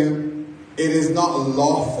says to him, it is not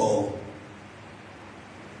lawful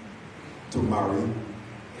to marry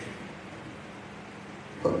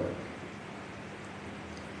her.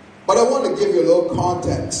 But I want to give you a little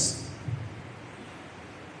context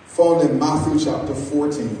found in Matthew chapter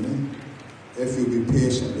 14, if you'll be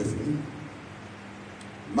patient with me.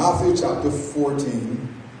 Matthew chapter 14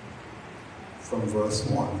 from verse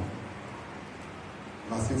 1.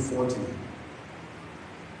 Matthew 14.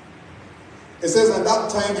 It says, at that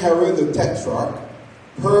time Herod the Tetrarch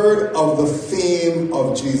heard of the fame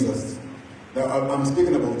of Jesus. Now I'm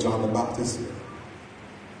speaking about John the Baptist here.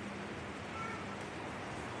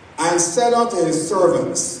 And said unto his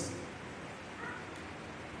servants,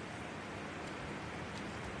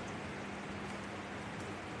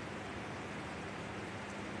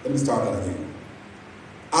 let me start that again.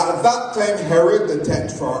 At that time Herod the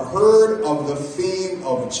Tetrarch heard of the fame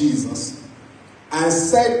of Jesus, and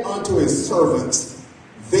said unto his servants,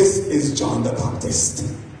 this is John the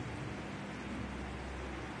Baptist.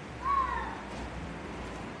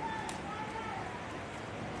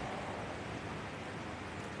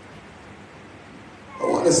 I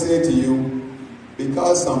want to say to you,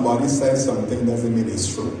 because somebody says something doesn't mean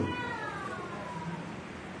it's true.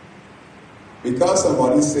 Because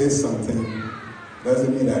somebody says something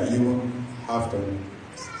doesn't mean that you have to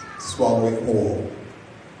swallow it whole.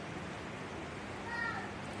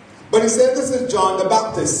 But he said, this is John the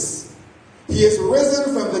Baptist. He is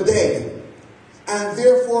risen from the dead, and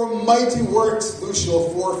therefore mighty works do show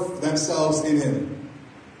forth themselves in him.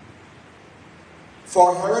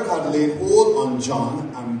 For Herod had laid hold on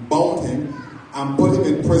John, and bound him, and put him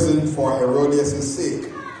in prison for Herodias'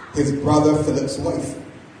 sake, his brother Philip's wife.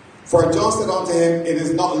 For John said unto him, it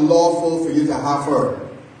is not lawful for you to have her.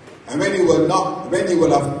 And when he would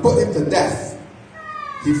have put him to death,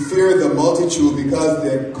 he feared the multitude, because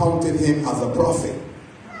they counted him as a prophet.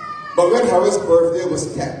 But when Herod's birthday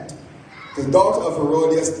was kept, the daughter of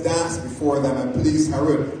Herodias danced before them and pleased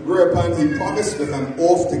Herod, whereupon he promised with an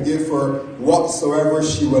oath to give her whatsoever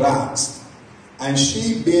she would ask. And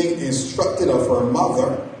she, being instructed of her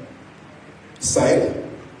mother, said,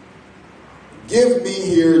 give me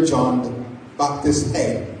here John the Baptist's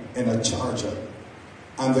head in a charger.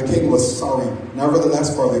 And the king was sorry,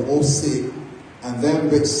 nevertheless for the oath's sake, and them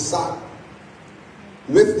which sat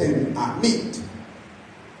with him at meat,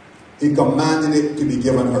 he commanded it to be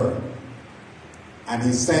given her. And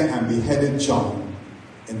he sent and beheaded John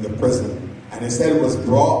in the prison. And he said it was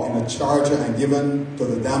brought in a charger and given to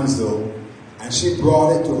the damsel, and she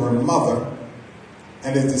brought it to her mother.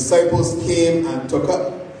 And his disciples came and took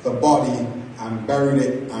up the body and buried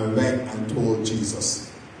it, and went and told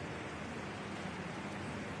Jesus.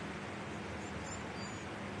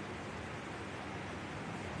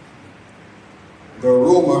 The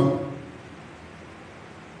rumor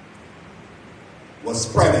was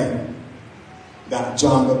spreading that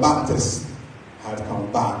John the Baptist had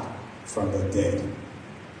come back from the dead.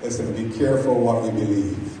 Listen, be careful what you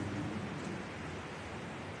believe.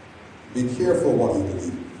 Be careful what you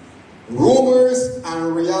believe. Rumors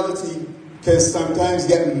and reality can sometimes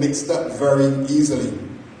get mixed up very easily.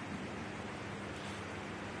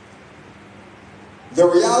 The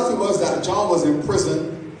reality was that John was in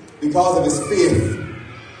prison because of his faith.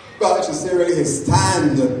 Well, I should say really his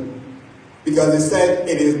stand, because he said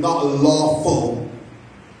it is not lawful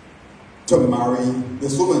to marry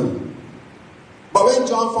this woman. But when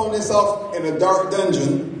John found himself in a dark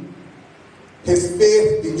dungeon, his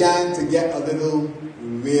faith began to get a little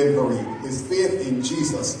wavery. His faith in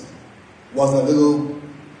Jesus was a little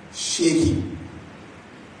shaky.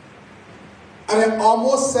 And it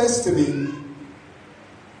almost says to me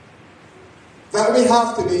that we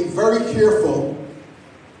have to be very careful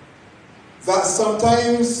that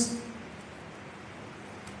sometimes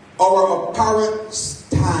our apparent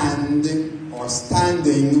stand or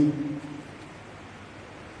standing,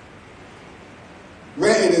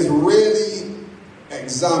 when it is really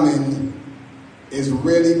examined, is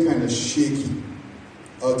really kind of shaky.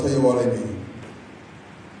 I'll tell you what I mean.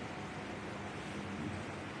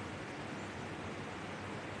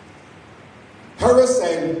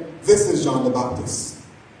 This is John the Baptist.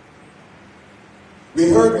 We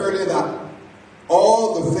heard earlier that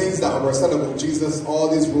all the things that were said about Jesus, all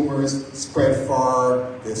these rumors spread far,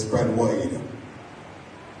 they spread wide.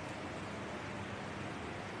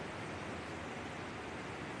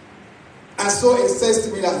 And so it says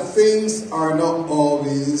to me that things are not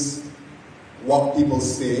always what people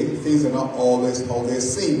say. Things are not always how they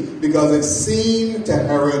seem. Because it seemed to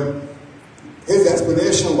Herod, his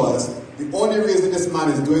explanation was, the only reason this man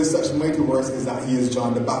is doing such mighty works is that he is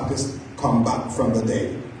John the Baptist, come back from the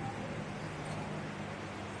dead.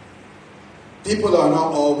 People are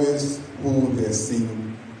not always who they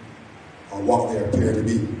seem or what they appear to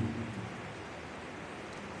be.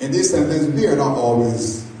 In this sentence, we are not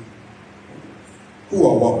always who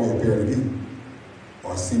or what we appear to be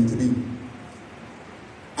or seem to be.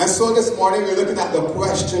 And so this morning we're looking at the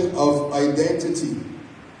question of identity.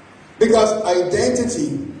 Because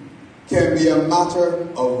identity can be a matter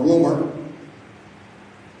of rumor,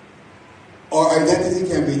 or identity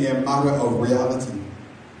can be a matter of reality.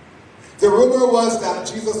 The rumor was that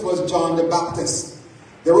Jesus was John the Baptist.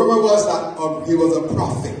 The rumor was that he was a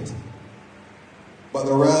prophet. But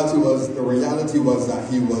the reality was that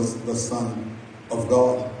he was the Son of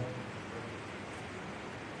God.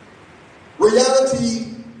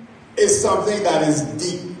 Reality is something that is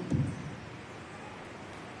deep.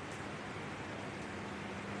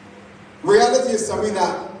 Reality is something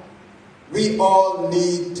that we all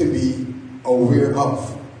need to be aware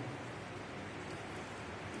of.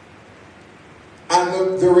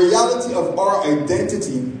 And the reality of our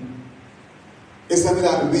identity is something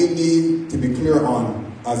that we need to be clear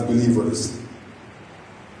on as believers.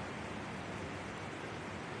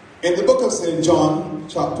 In the book of St. John,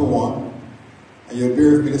 chapter 1, and you'll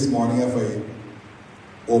bear with me this morning if I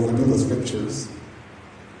overdo the scriptures.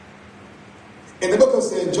 In the book of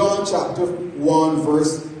St. John, chapter 1,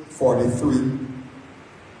 verse 43,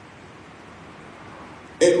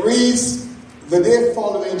 it reads, the day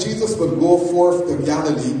following, Jesus would go forth to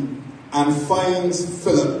Galilee and finds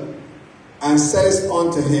Philip and says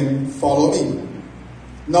unto him, follow me.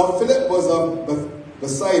 Now Philip was of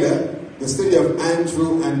Bethsaida, the city of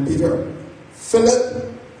Andrew and Peter.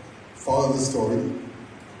 Philip, follow the story.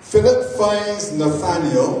 Philip finds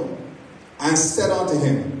Nathanael and said unto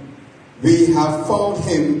him, we have found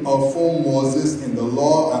him of whom Moses in the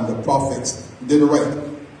law and the prophets did write,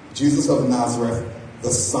 Jesus of Nazareth,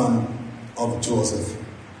 the son of Joseph.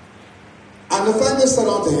 And Nathanael said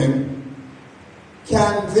unto him,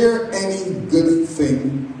 can there any good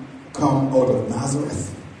thing come out of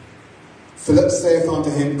Nazareth? Philip saith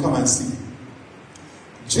unto him, come and see.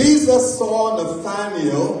 Jesus saw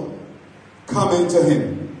Nathanael coming to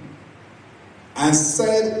him and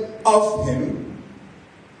said of him,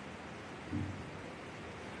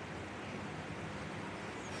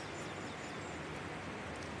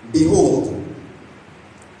 behold,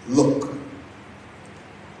 look,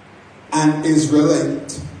 an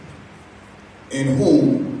Israelite in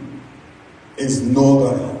whom is no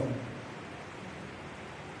guile.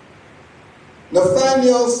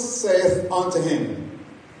 Nathanael saith unto him,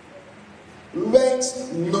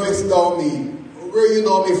 whence knowest thou me? Where you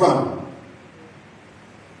know me from?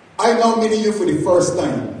 I now meeting you for the first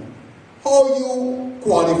time. How you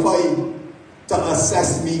qualify to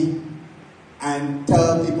assess me and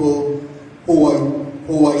tell people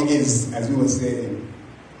who I is, as we would say in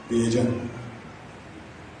religion?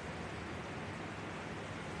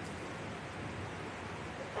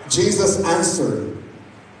 Jesus answered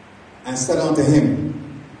and said unto him,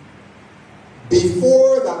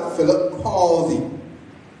 before that Philip called thee,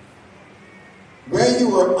 when you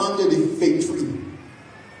were under the fig tree,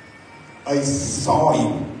 I saw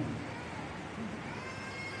you.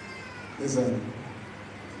 Listen,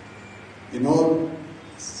 you know,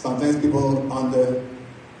 sometimes people under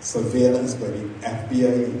surveillance by the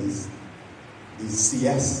FBI and these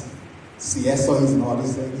CSOs and all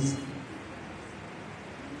these things.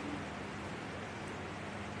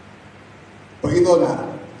 But you know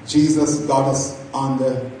that Jesus got us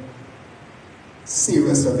under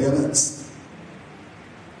serious surveillance.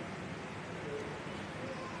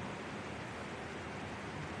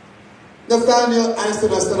 Nathanael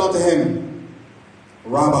answered and said unto him,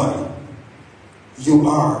 Rabbi, you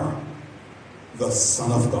are the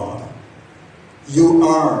Son of God. You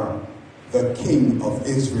are the King of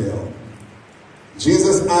Israel.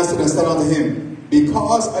 Jesus answered and said unto him,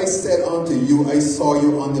 because I said unto you, I saw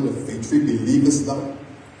you under the fig tree, believest thou?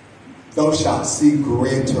 Thou shalt see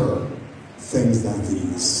greater things than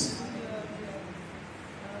these.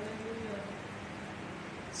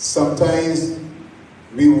 Sometimes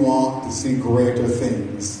we want to see greater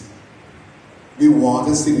things. we want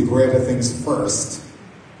to see the greater things first.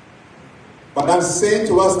 But I'm saying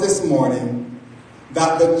to us this morning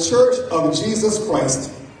that the church of Jesus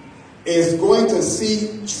Christ is going to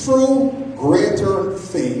see true greater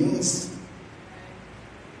things.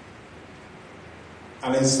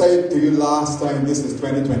 And I said to you last time, this is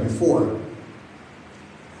 2024.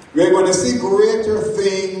 We're going to see greater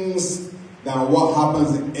things than what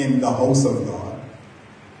happens in the house of God.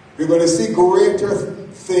 We're going to see greater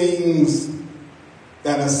things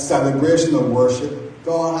than a celebration of worship.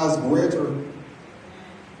 God has greater.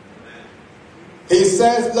 He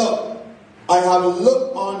says, look, I have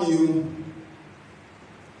looked on you,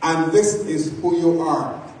 and this is who you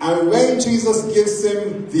are. And when Jesus gives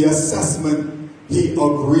him the assessment, he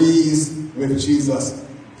agrees with Jesus.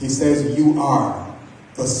 He says, you are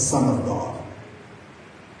the Son of God.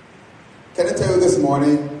 Can I tell you this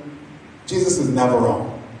morning, Jesus is never wrong.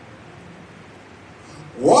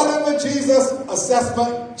 Whatever Jesus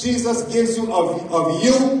assessment Jesus gives you of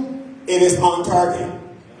you, it is on target.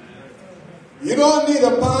 You don't need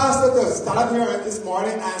a pastor to stand here this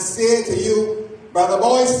morning and say to you, Brother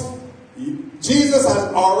Boyce, Jesus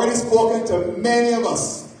has already spoken to many of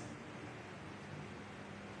us.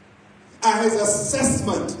 And his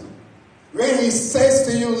assessment, when he says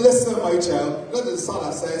to you, listen, my child, look at the son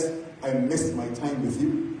that says, I missed my time with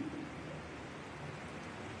you.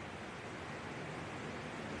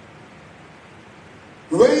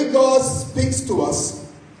 When God speaks to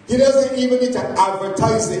us, he doesn't even need to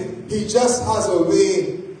advertise it. He just has a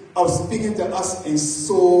way of speaking to us in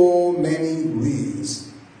so many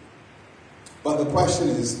ways. But the question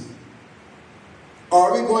is,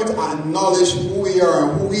 are we going to acknowledge who we are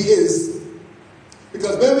and who he is?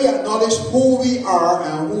 Because when we acknowledge who we are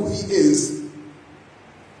and who he is,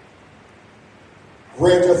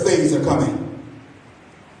 greater things are coming.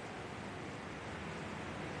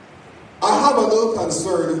 I have a little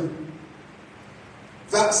concern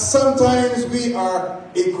that sometimes we are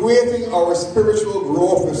equating our spiritual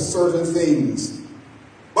growth with certain things.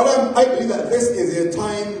 But I believe that this is a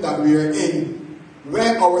time that we are in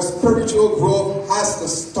when our spiritual growth has to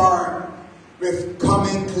start with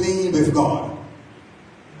coming clean with God.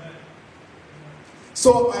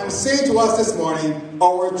 So I'm saying to us this morning,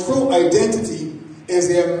 our true identity is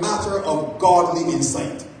a matter of godly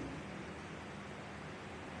insight.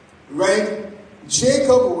 When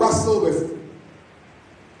Jacob wrestled with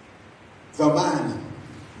the man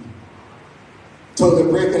till the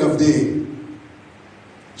breaking of day,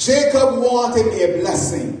 Jacob wanted a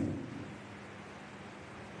blessing.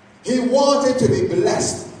 He wanted to be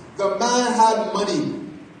blessed. The man had money.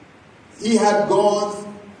 He had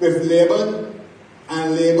gone with Laban,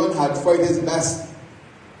 and Laban had tried his best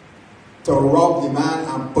to rob the man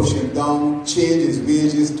and push him down, change his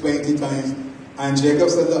wages 20 times. And Jacob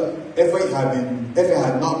said, look, if it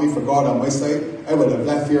had not been for God on my side, I would have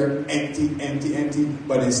left here empty, empty, empty.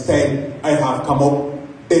 But instead, I have come up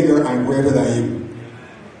bigger and greater than you.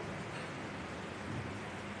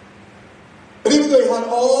 But even though he had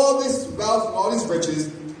all this wealth and all these riches,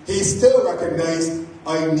 he still recognized,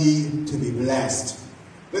 I need to be blessed.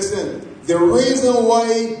 Listen, the reason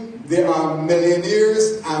why there are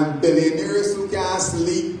millionaires and billionaires who can't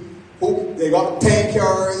sleep, who they got 10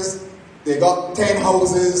 cars, they got 10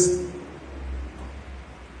 houses.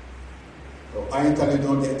 So I ain't telling you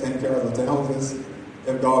don't get 10 cars and 10 houses.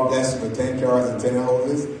 If God bless you with 10 cars and 10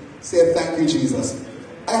 houses, say thank you, Jesus.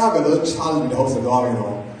 I have a little challenge in the house of God, you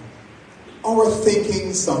know. Our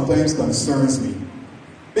thinking sometimes concerns me.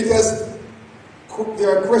 Because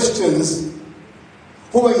there are Christians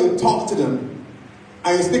who, when you talk to them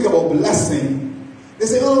and you speak about blessing, they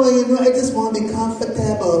say, oh, you know, I just want to be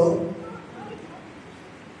comfortable.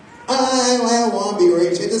 I want to be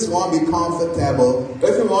rich. I just want to be comfortable.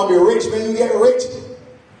 If you want to be rich, when you get rich,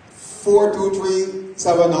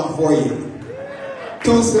 423-7948.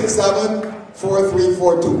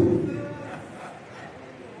 267-4342.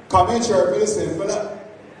 Come in church with St. Philip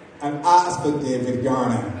and ask for David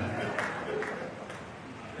Garner.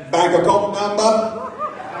 Bank account number,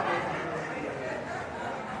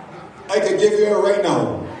 I can give you it right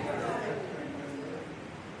now.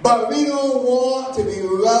 But we don't want to be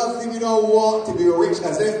wealthy. We don't want to be rich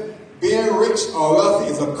as if being rich or wealthy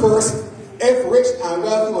is a curse. If rich and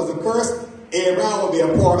wealthy was a curse, Abraham would be a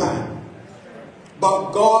poor man.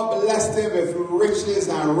 But God blessed him with riches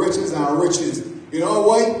and riches and riches. You know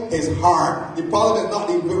why? His heart. The problem is not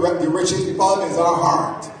the riches. The problem is our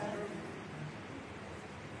heart.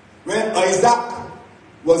 When Isaac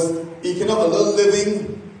was eking up a little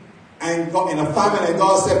living and got in a famine, and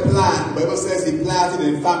God said plant. The Bible says he planted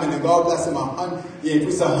in famine, and God blessed him he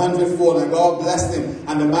increased 100-fold, and God blessed him,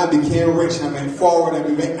 and the man became rich and went forward and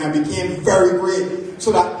became very great,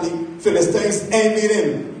 so that the Philistines envied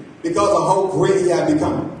him because of how great he had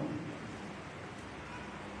become.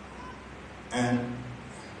 And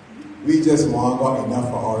we just want God enough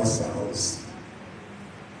for ourselves.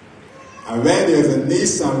 And when there's a need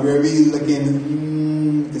somewhere, we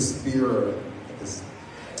looking the spirit.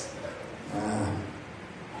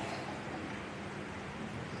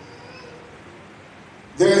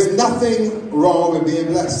 There is nothing wrong with being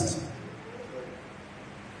blessed.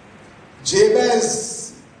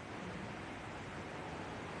 Jabez,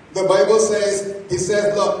 the Bible says, he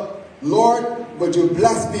says, look, Lord, would you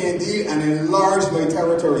bless me indeed and enlarge my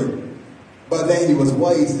territory? But then he was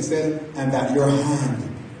wise, he said, and that your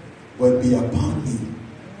hand would be upon me.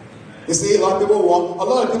 You see, a lot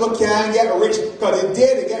of people can't get rich because they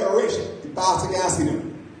did get rich. The pastor can't see them.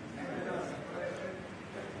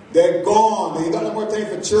 They're gone. They got no more time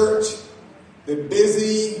for church. They're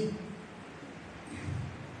busy.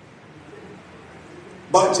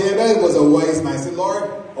 But Jabez was a wise man. He said, Lord,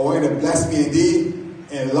 I want you to bless me indeed,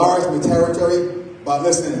 enlarge my territory, but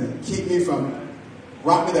listen, keep me from,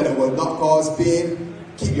 grant me that it will not cause pain.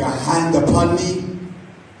 Keep your hand upon me.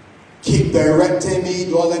 Keep directing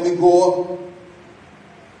me. Don't let me go.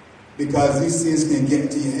 Because these things can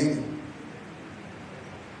get to your head.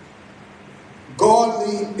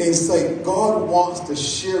 Godly insight. God wants to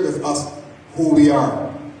share with us who we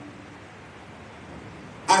are.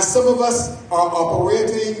 And some of us are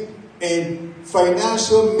operating in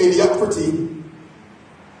financial mediocrity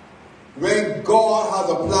when God has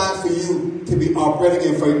a plan for you to be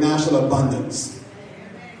operating in financial abundance.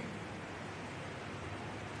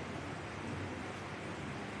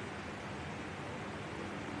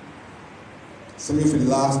 Some of you for the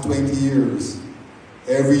last 20 years,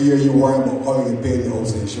 every year you worry about how you pay the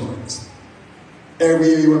house insurance. Every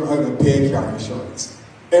year you worry about how you pay car insurance.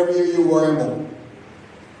 Every year you worry about.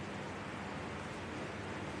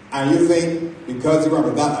 And you think, because you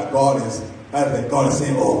remember that God is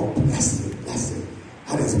saying, oh, bless it, bless it.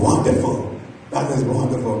 That is wonderful. That is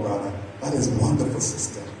wonderful, brother. That is wonderful,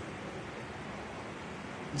 sister.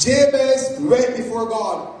 Jabez went before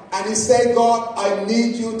God and he said, God, I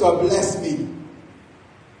need you to bless me.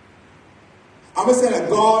 I'm not saying that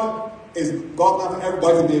God not for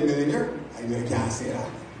everybody to be a millionaire. I really can't say that.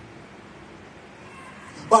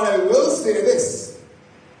 But I will say this.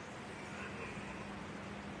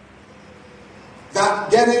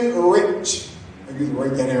 That getting rich, I use the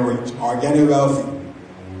word getting rich, or getting wealthy,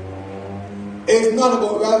 is not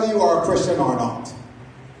about whether you are a Christian or not.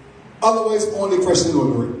 Otherwise, only Christians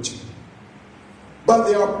will be rich. But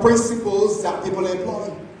there are principles that people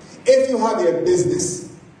employ. If you have a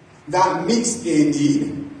business that meets a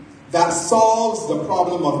need, that solves the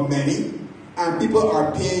problem of many, and people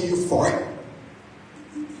are paying you for it,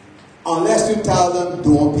 unless you tell them,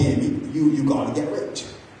 don't pay me, you got to get rich.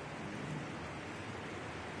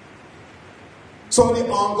 So the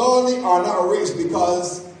ungodly are not rich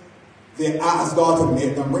because they ask God to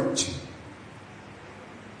make them rich.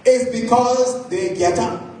 It's because they get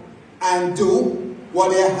up and do what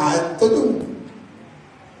they had to do.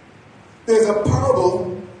 There's a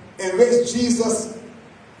parable in which Jesus,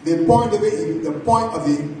 the point of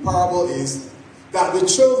the parable is that the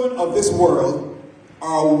children of this world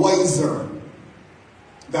are wiser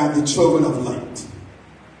than the children of light.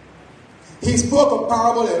 He spoke a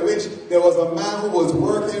parable in which there was a man who was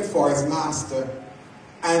working for his master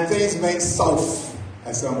and things went south,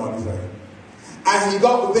 as somebody said. And he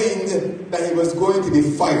got wind that he was going to be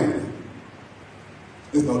fired.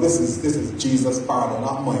 This is Jesus' parable,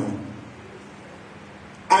 not mine.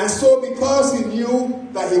 And so because he knew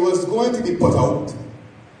that he was going to be put out,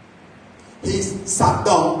 he sat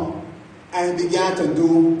down and began to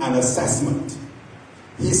do an assessment.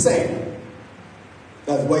 He said,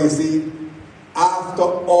 that's why you see, after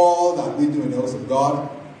all that we do in the house of God,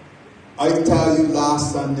 I tell you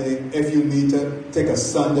last Sunday, if you need to take a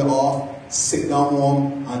Sunday off, sit down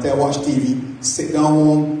home and watch TV, sit down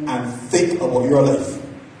home and think about your life.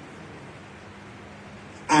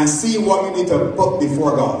 And see what you need to put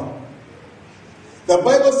before God. The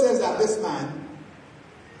Bible says that this man,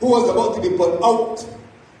 who was about to be put out,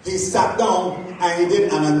 he sat down and he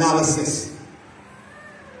did an analysis.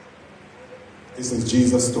 This is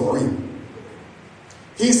Jesus' story.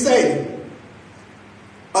 He said,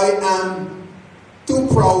 I am too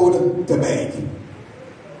proud to beg.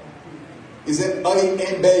 He said, I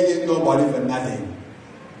ain't begging nobody for nothing.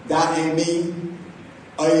 That ain't me.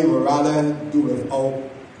 I would rather do without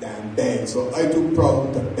than and beg. So I too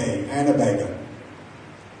proud to beg. I ain't a beggar.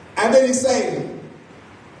 And then he said,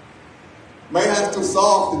 my hands too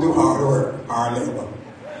soft to do hard work, hard labor.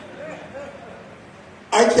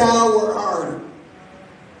 I can't work hard.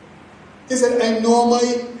 He said, I know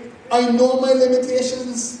my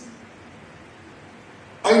limitations.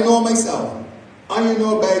 I know myself. I ain't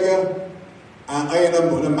no beggar, and I ain't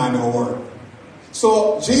a man of work.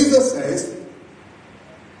 So Jesus says,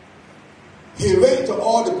 he went to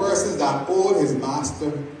all the persons that owed his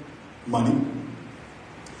master money,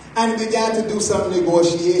 and he began to do some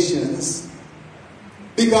negotiations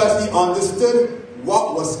because he understood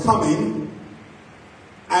what was coming,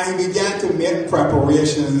 and he began to make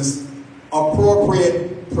preparations,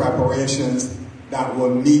 appropriate preparations that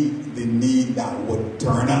would meet the need that would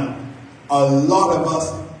turn up. A lot of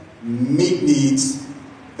us meet needs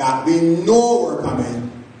that we know were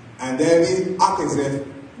coming, and then we act as if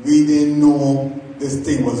we didn't know this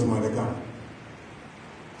thing was going to come.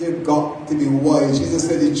 You've got to be wise. Jesus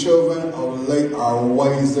said the children of light are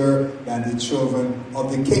wiser than the children of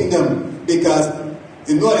the kingdom, because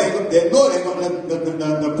they know they're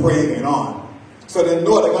got no praying on. So they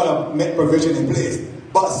know they're going to make provision in place.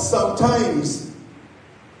 But sometimes,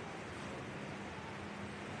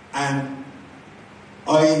 and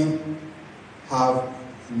I have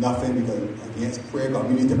nothing against prayer, because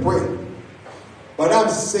we need to pray. But I'm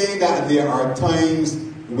saying that there are times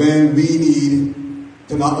when we need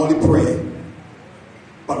to not only pray,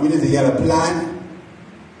 but we need to get a plan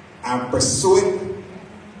and pursue it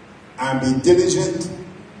and be diligent,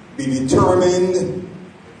 be determined,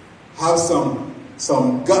 have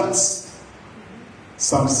some guts,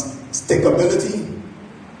 some stickability,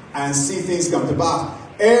 and see things come to pass.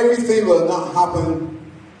 Everything will not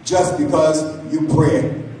happen just because you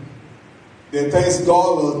pray. There are times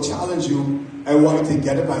God will challenge you, I want you to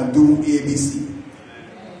get up and do ABC.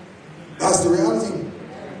 That's the reality.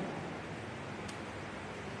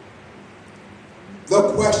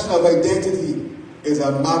 The question of identity is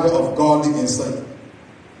a matter of godly insight.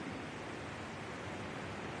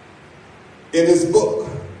 In this book,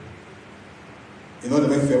 you know,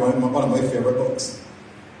 one of my favorite books,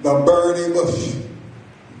 The Burning Bush,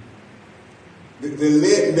 the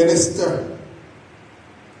late minister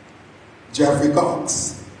Jeffrey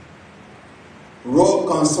Cox wrote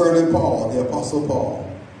concerning Paul, the Apostle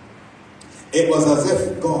Paul. It was as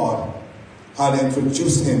if God had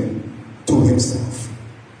introduced him to himself.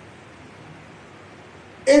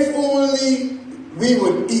 If only we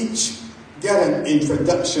would each get an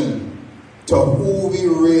introduction to who we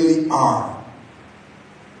really are,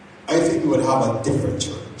 I think we would have a different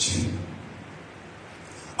church.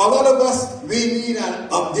 A lot of us, we need an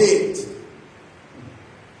update.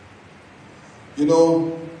 You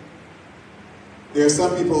know, there are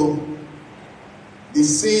some people, the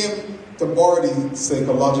same, to borrow the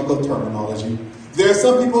psychological terminology, there are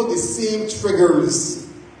some people, the same triggers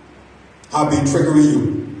have been triggering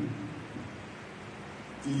you.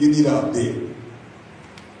 You need an update.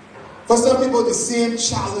 For some people, the same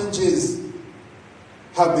challenges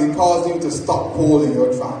have been causing you to stop holding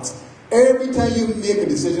your tracks. Every time you make a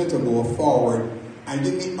decision to go forward and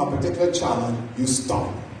you meet a particular challenge, you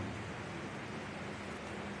stop.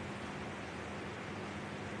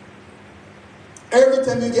 Every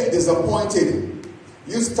time you get disappointed,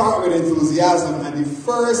 you start with enthusiasm, and the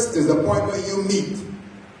first disappointment you meet,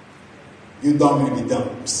 you dump in the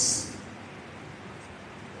dumps.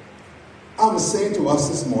 I'm saying to us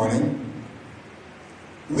this morning,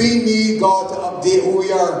 we need God to update who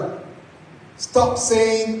we are. Stop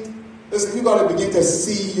saying, listen, you got to begin to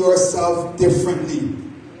see yourself differently.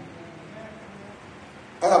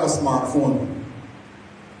 I have a smartphone,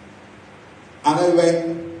 and I went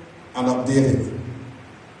and updated it.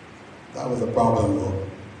 That was a problem, though.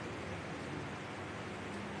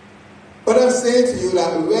 But I'm saying to you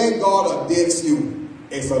that when God updates you,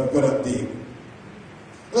 it's a good update.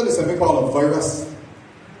 You know, there's something called a virus.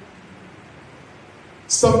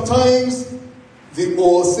 Sometimes the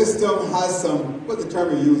old system has some, what's the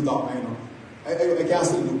term you use, Doc? I know. I can't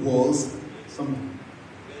see loopholes. Some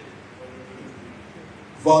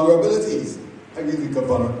vulnerabilities. I give you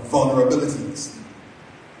vulnerabilities.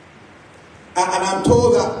 And I'm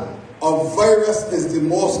told that a virus is the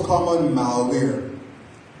most common malware,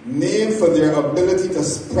 named for their ability to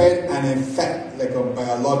spread and infect like a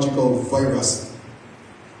biological virus.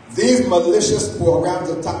 These malicious programs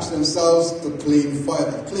attach themselves to clean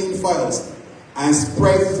files and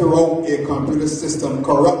spread throughout a computer system,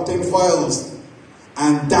 corrupting files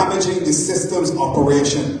and damaging the system's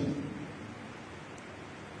operation.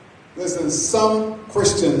 Listen, some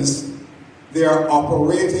Christians, they are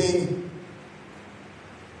operating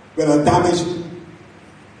with a damaged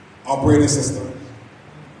operating system.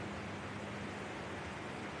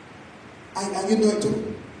 And you know it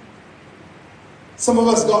too. Some of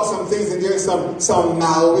us got some things in there, some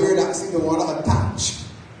malware that seems to want to attach.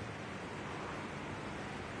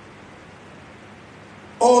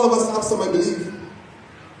 All of us have some, I believe.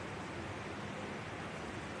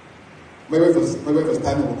 My wife was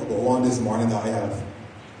telling me about one this morning that I have.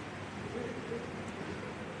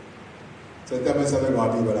 So I tell myself I'm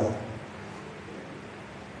going to deal with that.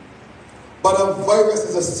 But a virus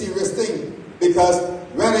is a serious thing because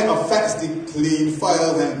when it affects the clean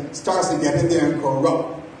files and starts to get in there and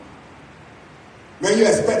corrupt, when you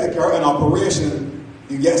expect to carry an operation,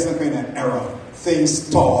 you get some kind of error. Things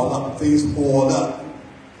stall up, things hold up.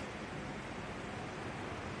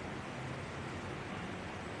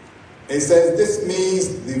 It says this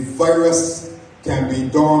means the virus can be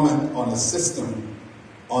dormant on a system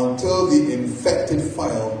until the infected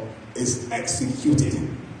file is executed.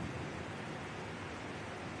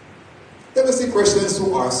 You ever see Christians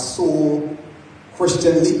who are so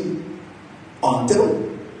Christianly until?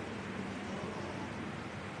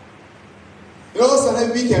 You know,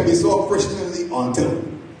 sometimes we can be so Christianly until.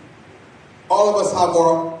 All of us have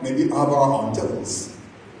our untils.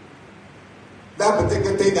 That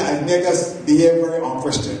particular thing that makes us behave very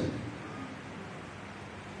unchristian.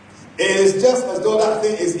 It is just as though that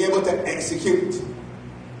thing is able to execute.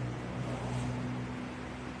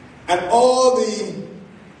 And all the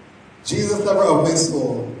Jesus lover of my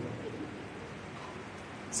soul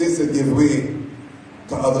seems to give way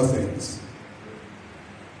to other things.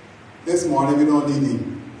 This morning we don't need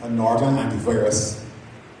a northern antivirus.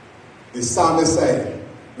 The psalmist said,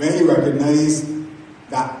 when he recognized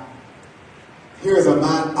that here is a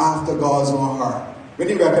man after God's own heart, when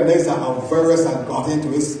he recognized that a virus had got into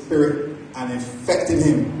his spirit and infected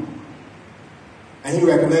him, and he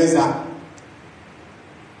recognized that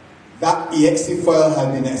that exe file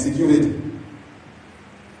had been executed,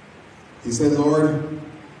 he said, Lord,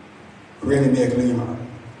 create in me a clean heart.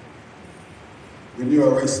 Renew a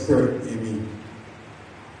right spirit in me.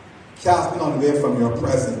 Cast me not away from your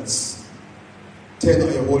presence. Take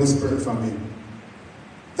not your Holy Spirit from me.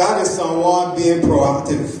 That is someone being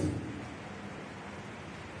proactive.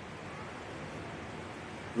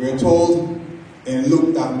 We are told in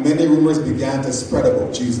Luke that many rumors began to spread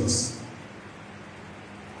about Jesus.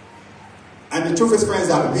 And the truth is, friends,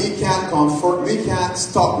 that we can't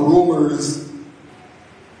stop rumors,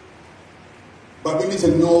 but we need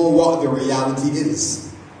to know what the reality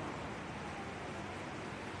is.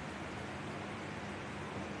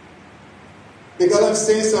 Because I'm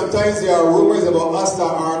saying sometimes there are rumors about us that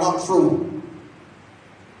are not true.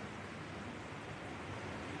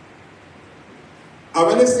 And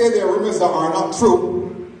when they say there are rumors that are not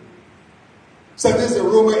true, sometimes the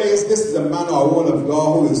rumor is this is a man or a woman of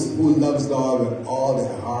God who loves God with all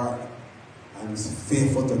their heart and is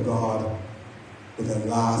faithful to God with their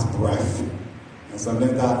last breath. And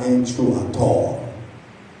sometimes that ain't true at all.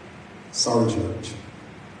 Sorry, church.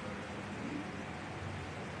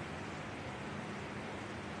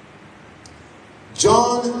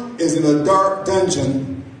 John is in a dark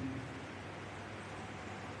dungeon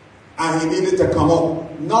and he needed to come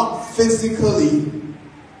out. Not physically.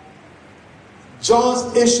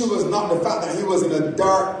 John's issue was not the fact that he was in a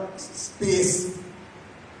dark space,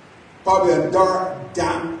 probably a dark,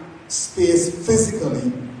 damp space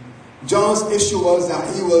physically. John's issue was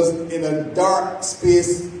that he was in a dark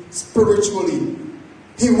space spiritually.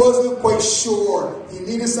 He wasn't quite sure. He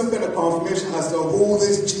needed some kind of confirmation as to who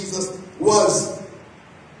this Jesus was.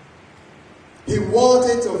 He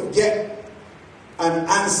wanted to get an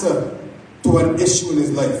answer to an issue in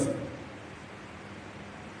his life.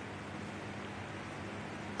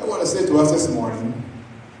 I want to say to us this morning,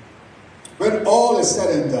 when all is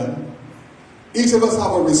said and done, each of us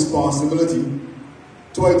have a responsibility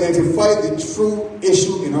to identify the true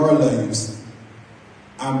issue in our lives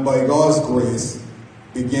and by God's grace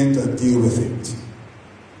begin to deal with it.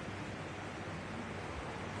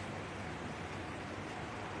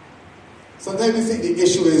 Sometimes we think the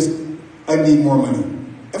issue is, I need more money.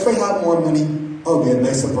 If I had more money, I'll be a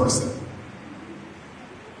nicer person.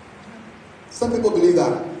 Some people believe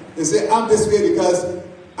that. They say, I'm this way because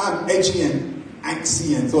I'm edgy and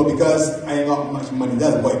angsty, and so because I ain't got much money,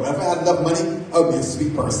 that's why. But if I had enough money, I'll be a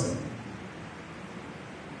sweet person.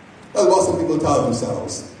 That's what some people tell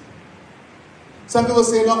themselves. Some people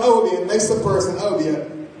say, no, I will be a nicer person, I will be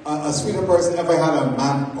a sweeter person if I had a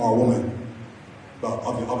man or a woman. Well,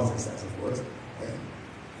 of the opposite sex, of course. Right?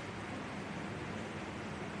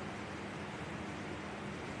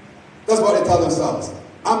 That's what they tell themselves.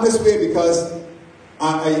 I'm this way because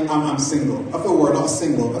I'm single. If we were not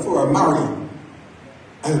single, if we were married,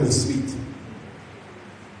 I would be sweet.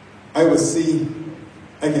 I can see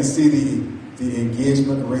the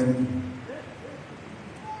engagement ring.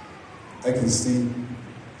 I can see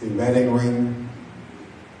the wedding ring.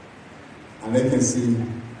 And I can see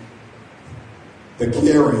the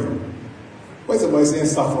caring. Why is somebody saying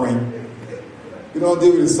suffering? You don't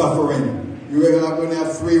deal with the suffering. You're going to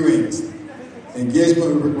have 3 rings.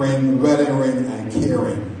 Engagement ring, wedding ring, and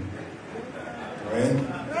caring. Right?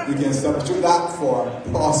 You can substitute that for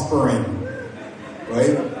prospering.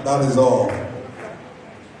 Right? That is all.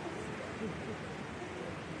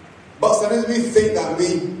 But sometimes we think that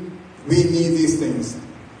we need these things.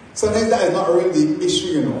 Sometimes that is not really the issue,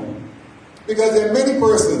 you know. Because there are many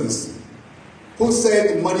persons who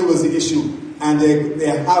said money was the issue, and they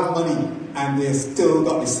have money, and they still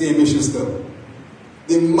got the same issue still.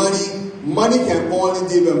 The money can only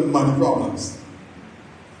deal with money problems.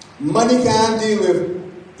 Money can't deal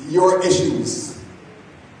with your issues.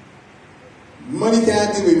 Money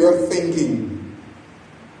can't deal with your thinking.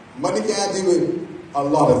 Money can't deal with a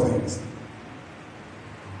lot of things.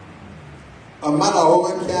 A man or a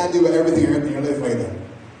woman can't deal with everything in your life either.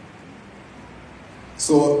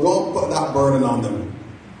 So don't put that burden on them.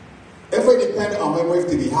 If I depend on my wife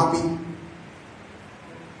to be happy,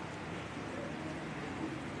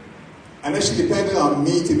 and if she depended on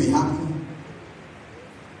me to be happy,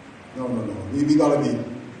 no.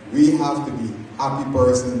 We have to be happy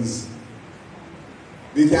persons.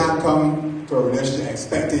 We can't come to a relationship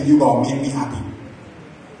expecting you gonna make me happy.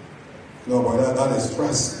 No, but that is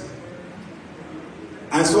stress.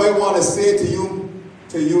 And so I want to say to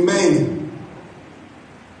you men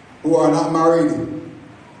who are not married,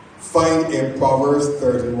 find a Proverbs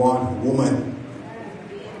 31 woman.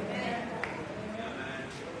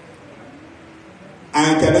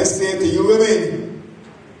 And can I say to you women,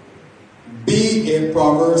 be a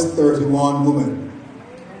Proverbs 31 woman.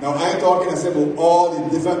 Now I ain't talking about all the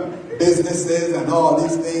different businesses and all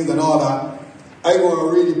these things and all that. I want to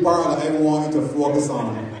read the part that I want you to focus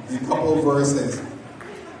on. The couple of verses.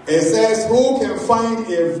 It says, who can find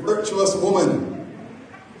a virtuous woman?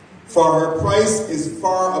 For her price is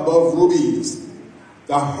far above rubies.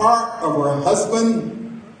 The heart of her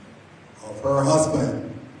husband,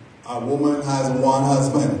 a woman has one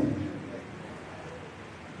husband.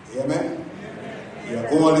 Amen? You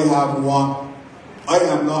only have one. I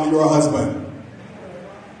am not your husband.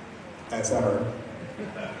 That's her.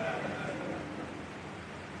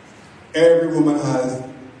 Every woman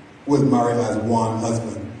who is married has one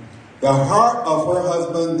husband. The heart of her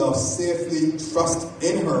husband doth safely trust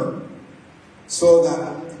in her, so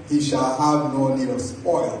that he shall have no need of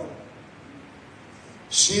spoil.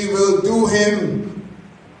 She will do him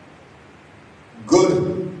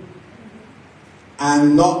good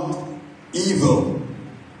and not evil,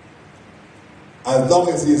 as long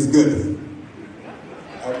as he is good.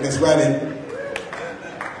 Let's read it.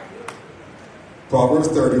 Proverbs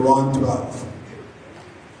 31:12.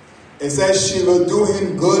 It says, she will do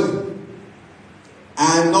him good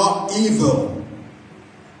and not evil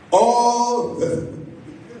all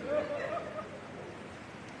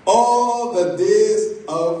the days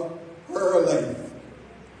of her life.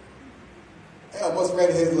 I almost read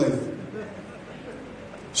his life.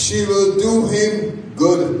 She will do him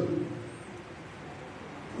good.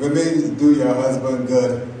 Women, do your husband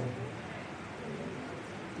good.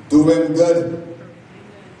 Do him good.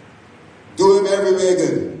 Do him every way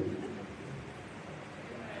good.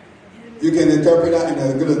 You can interpret that in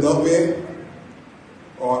a good adult way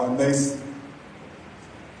or a nice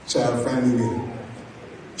child-friendly way.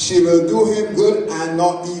 She will do him good and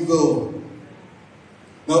not evil.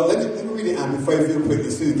 Now, let me read it Amplified real quickly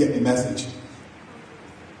so you get the message.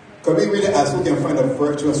 Because we read it as who can find a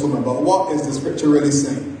virtuous woman. But what is the scripture really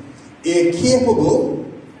saying? A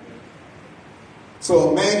capable,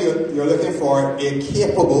 so man, you're looking for a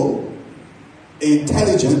capable,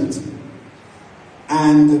 intelligent,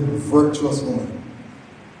 and virtuous woman.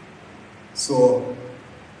 So,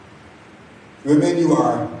 women, you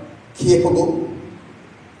are capable,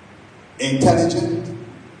 intelligent,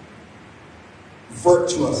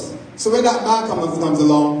 virtuous. So when that man comes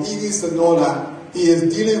along, he needs to know that he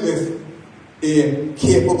is dealing with a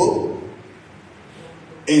capable,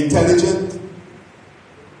 intelligent,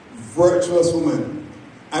 virtuous woman.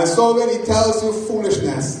 And so when he tells you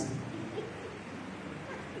foolishness,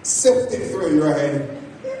 sift it through your head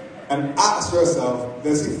and ask yourself,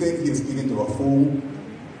 does he think he is speaking to a fool?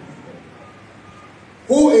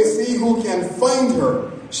 Who is he who can find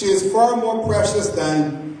her? She is far more precious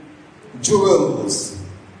than jewels.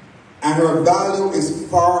 and her value is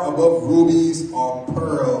far above rubies or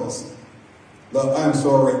pearls. Look, I am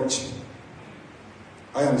so rich.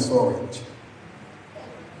 I am so rich.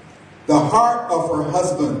 The heart of her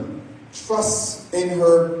husband trusts in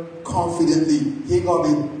her confidently. He ain't gonna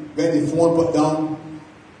be, when the phone put down,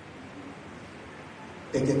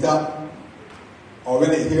 pick it up, or when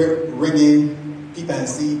they hear ringing, peep and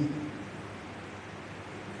see.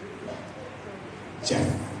 Jeff.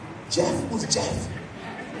 Jeff? Who's Jeff?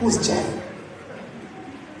 Who's Jeff?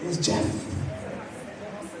 Who's Jeff?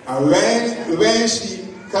 And when she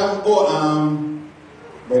comes,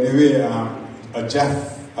 by the way, a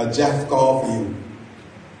Jeff call for you.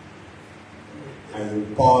 And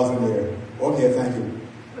you pause in there. Okay, thank you.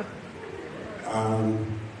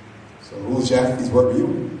 So who's Jeff? He's working with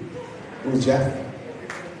you. Who's Jeff?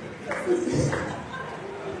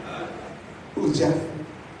 Who's Jeff?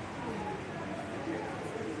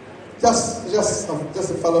 Just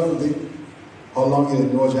a fellow from the. How long you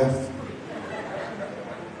didn't know Jeff?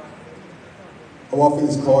 How often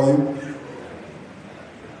he's call you?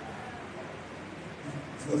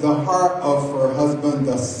 The heart of her husband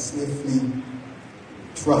does safely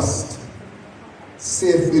trust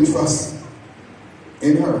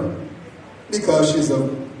in her, because she's a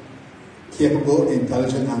capable,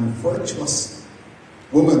 intelligent, and virtuous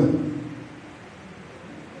woman.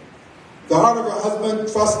 The heart of her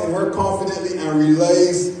husband trusts in her confidently and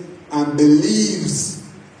relies and believes.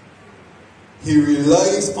 He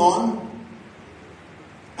relies on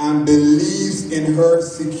and believes in her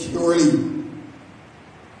securely.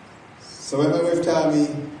 So when my wife tell me,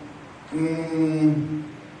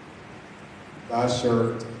 that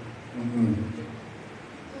shirt,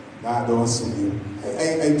 that don't suit you,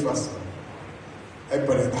 I trust her. I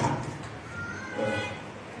put it back.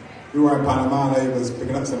 We were in Panama and I was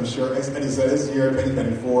picking up some shirt. And he said, this year,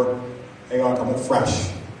 2024, I gotta come up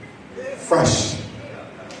fresh. Fresh.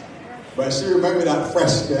 But she remembered that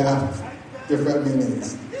fresh, they have different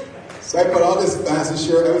meanings. So I put on this fancy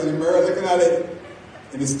shirt. I was in the mirror looking at it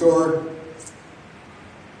in the store.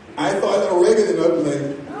 I thought it was regular enough, like,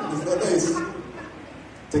 it's not nice.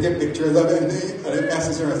 Taking pictures of it, and I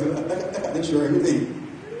messaged her. I said, look at the shirt, you think?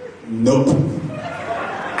 Nope.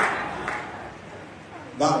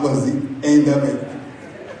 That was the end of it.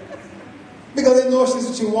 Because I know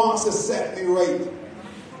she wants to set me right.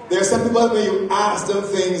 There are some people when you ask them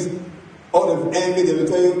things out of envy, they will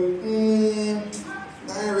tell you,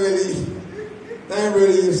 I ain't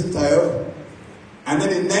really your style. And then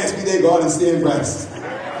the next week they go out and stay impressed.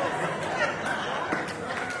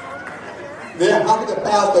 They're happy to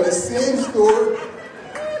pass by the same store.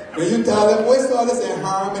 When you tell them, we saw this in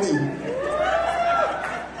Harmony.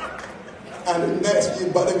 And the next week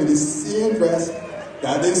you bought them in the same dress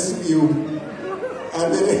that didn't suit you.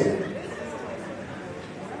 And then,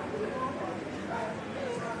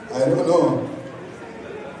 I don't know.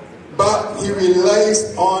 But he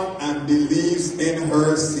relies on and believes in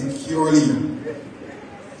her securely,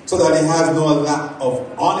 so that he has no lack of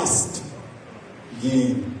honest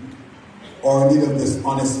gain or need of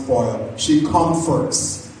dishonest spoil. She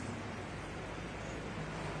comforts,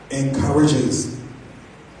 encourages.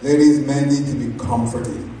 Ladies, men need to be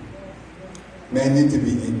comforted. Men need to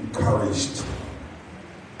be encouraged.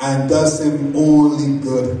 And does him only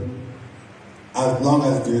good as long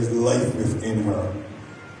as there's life within her.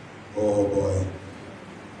 Oh boy.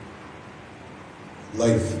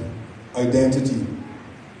 Life. Identity.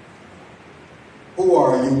 Who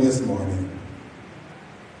are you this morning?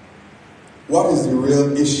 What is the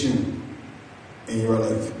real issue in your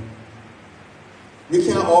life? We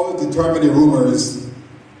can't always determine the rumors,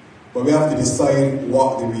 but we have to decide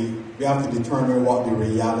we have to determine what the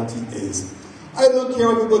reality is. I don't care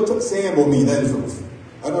what people say about me, that is the truth.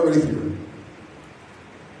 I don't really care.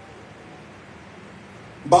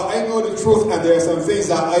 But I know the truth, and there are some things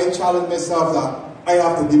that I challenge myself that I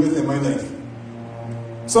have to deal with in my life.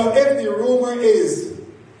 So if the rumor is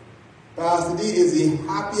Pastor D is the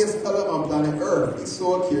happiest fellow on planet Earth. He's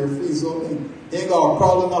so carefree, so he ain't got a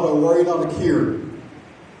problem, not a worry, not a care.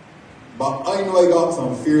 But I know I got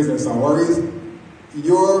some fears and some worries.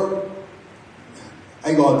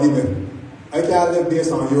 I got to live it. I can't live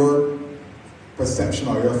based on your perception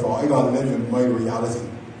or your thought. I got to live in my reality.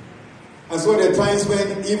 And so there are times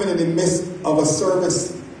when, even in the midst of a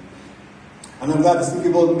service, and I'm glad to see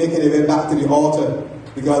people making their way back to the altar,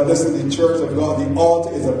 because listen, the church of God, the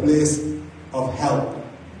altar is a place of help.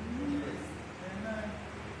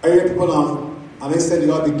 I hear people on, and they said you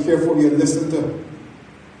got to be careful what you listen to.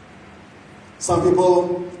 Some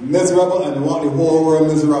people miserable and they want the whole world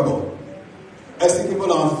miserable. I see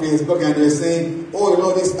people on Facebook and they're saying, oh, you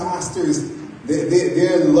know, these pastors,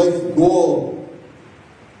 their life goal,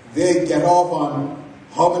 they get off on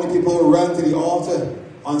how many people run to the altar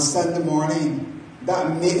on Sunday morning.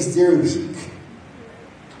 That makes their week.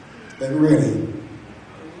 Like really.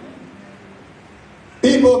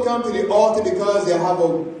 People come to the altar because they have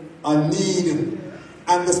a need.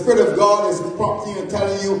 And the Spirit of God is prompting you and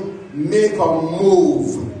telling you, make a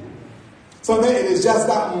move. So then it is just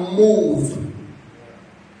that move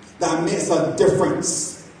that makes a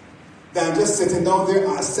difference. Than just sitting down there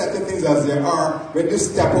and accepting things as they are. When you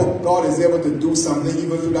step up, God is able to do something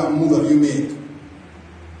even through that move that you make.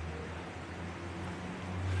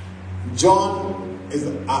 John is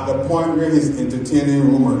at the point where he's entertaining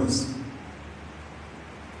rumors.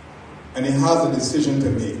 And he has a decision to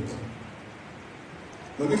make.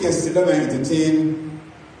 But we can sit down and entertain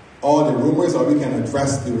all the rumors, or we can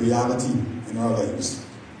address the reality in our lives.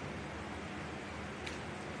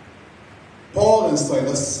 Paul and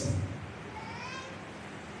Silas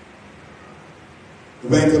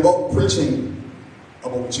went about preaching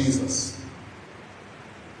about Jesus.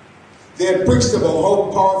 They had preached about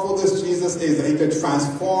how powerful this Jesus is, that he could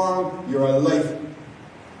transform your life.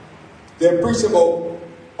 They had preached about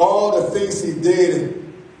all the things he did.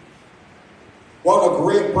 What a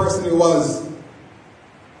great person he was.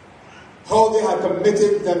 How they had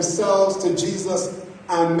committed themselves to Jesus,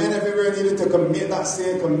 and men everywhere needed to commit that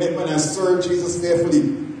same commitment and serve Jesus faithfully.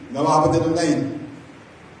 Now what happened in the line?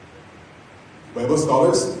 Bible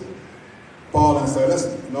scholars, Paul and Silas,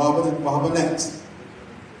 what happened next?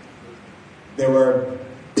 They were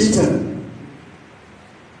beaten.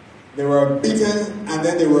 They were beaten and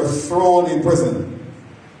then they were thrown in prison.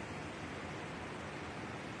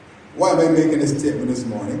 Why am I making this statement this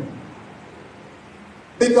morning?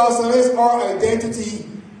 Because sometimes our identity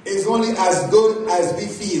is only as good as we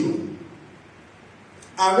feel.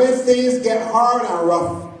 And when things get hard and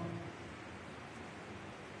rough,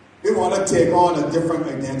 we want to take on a different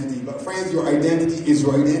identity. But friends, your identity is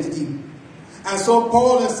your identity. And so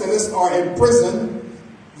Paul and Silas are in prison.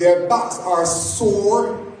 Their backs are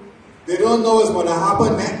sore. They don't know what's going to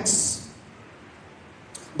happen next.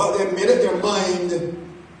 But they made up their mind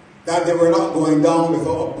that they were not going down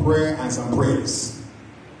without a prayer and some praise.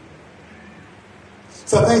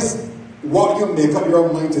 Sometimes what you make up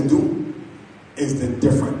your mind to do is the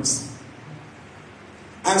difference.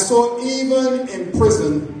 And so even in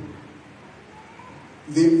prison,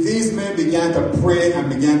 these men began to pray and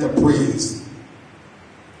began to praise.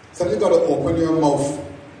 So you got to open your mouth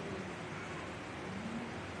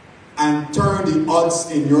and turn the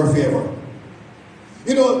odds in your favor.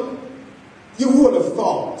 You know, you would have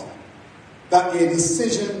thought that a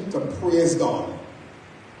decision to praise God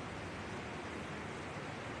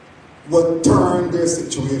would turn their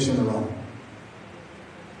situation around.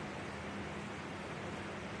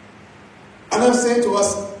 And I'm saying to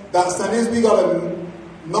us that sometimes we got to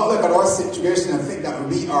not look at our situation and think that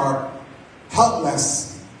we are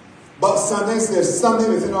helpless. But sometimes there's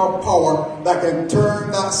something within our power that can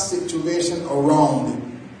turn that situation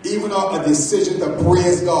around. Even a decision to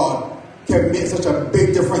praise God can make such a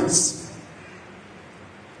big difference.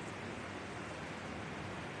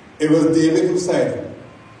 It was David who said,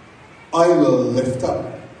 I will lift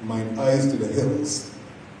up mine eyes to the hills,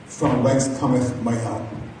 from whence cometh my help.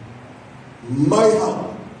 My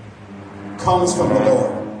help comes from the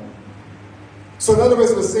Lord. So in other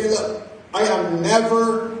words, we're saying, look, I am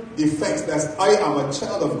never defenseless. I am a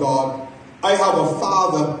child of God. I have a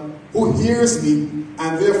Father who hears me,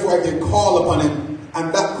 and therefore I can call upon him.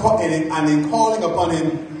 And in calling upon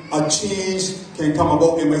him, a change can come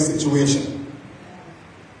about in my situation.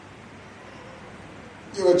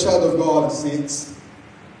 You're a child of God, saints.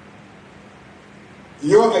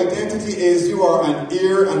 Your identity is you are an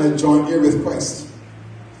heir and a joint heir with Christ.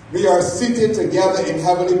 We are seated together in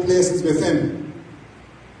heavenly places with him.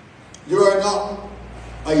 You are not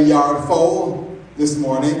a yard fowl this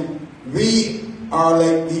morning. We are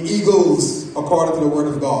like the eagles according to the word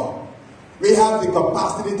of God. We have the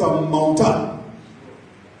capacity to mount up.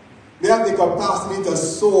 We have the capacity to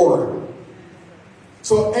soar.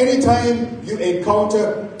 So anytime you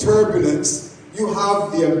encounter turbulence, you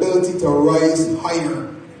have the ability to rise higher.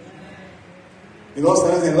 You know,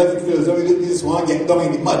 sometimes in life you feel as though you just want to get down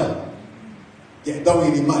in the mud. Get down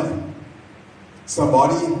in the mud.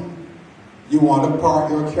 Somebody, you want to park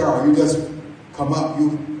your car, you just come up,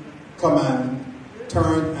 you come and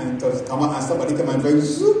turn and just come up, and somebody come and drive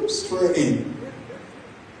zoop straight in.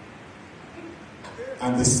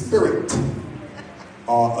 And the spirit,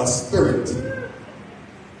 or a spirit,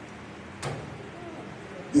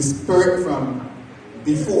 the spirit from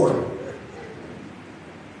before,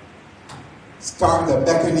 start to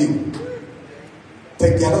beckon you to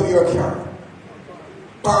get out your car,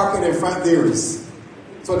 park it in front of theirs,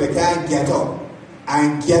 so they can't get out,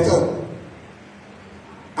 and get out,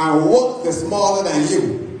 and walk the smaller than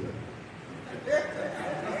you,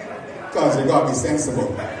 because you got to be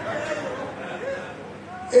sensible.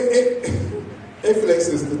 If like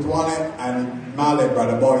Sister Twana and Mallet,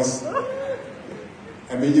 brother boys,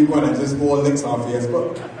 I mean, you're going to just go links on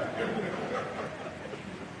Facebook.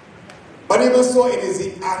 But even so, it is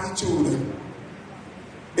the attitude.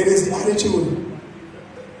 It is the attitude.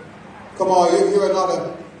 Come on, you're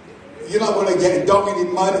not going to get down in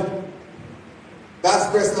the mud. That's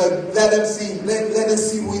personal. Let them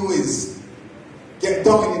see who you is. Get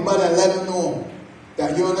down in the mud and let them know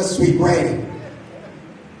that you're on the sweet ride.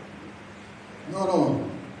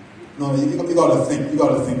 No, you gotta think. You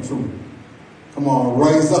gotta think through. Come on,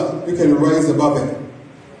 rise up. You can rise above it.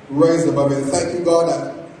 Rise above it. Thank you, God,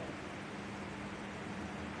 that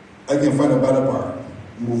I can find a better part.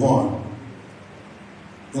 Move on.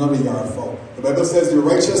 You're not a yard full. The Bible says the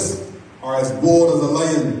righteous are as bold as a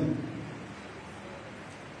lion.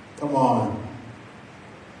 Come on.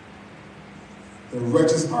 The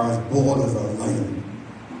righteous are as bold as a lion.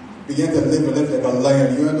 Begin to live like a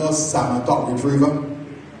lion. You know Salmon Top Retriever?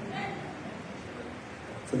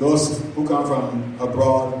 For those who come from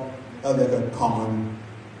abroad, that's like a common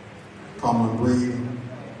breed.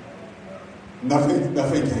 Nothing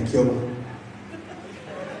can kill them.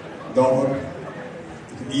 Dog,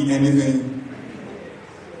 you can eat anything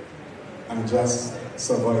and just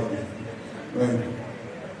survive. Right?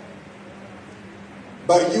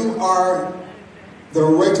 But the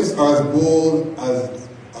righteous are as bold as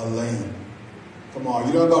a lion. Come on,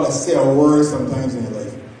 you don't got to say a word sometimes in your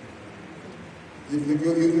life.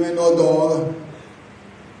 You ain't no dog.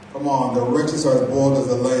 Come on, the righteous are as bold as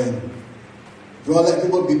a lion. Do not let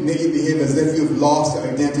people make you behave as if you've lost your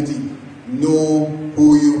identity. Know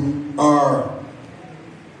who you are.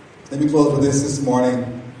 Let me close with this morning.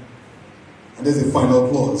 And this is the final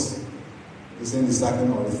close. This isn't the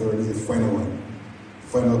second or the third. This is the final one.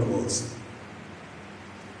 Final close.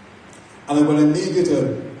 And I'm going to need you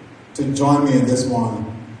to join me in this one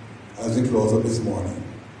as we close up this morning.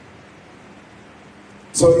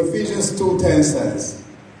 So Ephesians 2:10 says,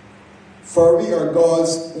 "For we are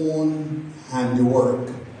God's own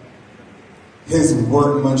handiwork, His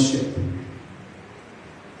workmanship,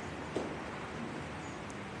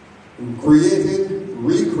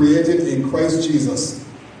 recreated in Christ Jesus,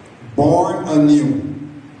 born anew,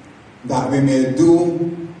 that we may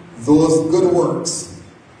do those good works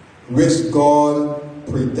which God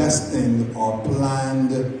predestined or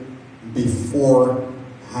planned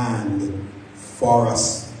beforehand for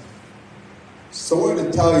us." So I want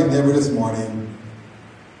to tell you, neighbor, this morning,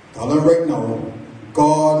 tell them right now,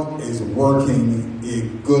 God is working a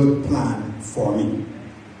good plan for me.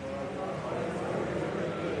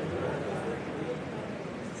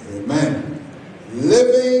 Amen.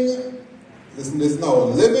 Listen to this now,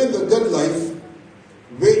 living the good life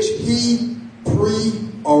which He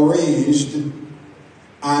pre-arranged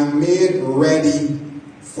and made ready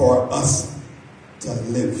for us to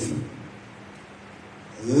live.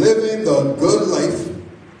 Living the good life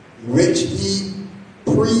which He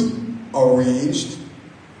pre-arranged.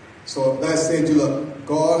 So let's say to look,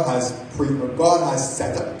 God has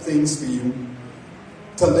set up things for you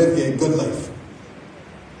to live a good life.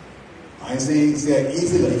 I ain't saying it's an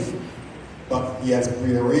easy life, but He has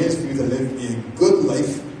prearranged for you to live a good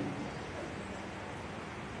life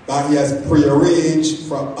that He has prearranged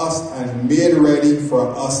for us and made ready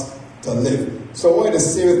for us to live. So I want to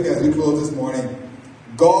say with me as we close this morning,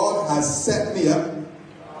 God has set me up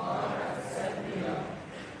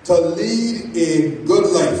to lead a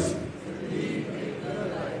good life.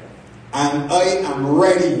 And I am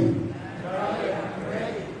ready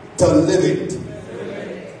to live it.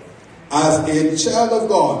 As a child of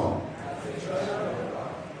God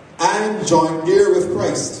and joint heir with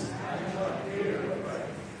Christ,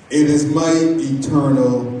 it is my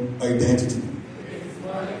eternal identity.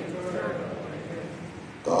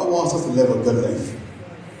 God wants us to live a good life.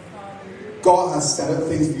 God has set up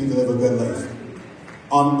things for you to live a good life.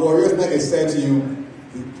 On Warriors Night, I said to you,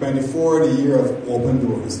 24, the year of open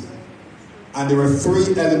doors. And there were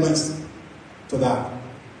 3 elements to that.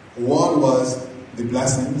 One was the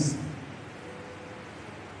blessings,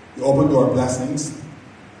 the open door blessings.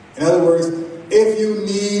 In other words, if you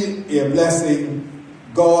need a blessing,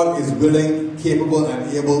 God is willing, capable,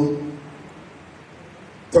 and able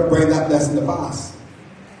to bring that blessing to pass.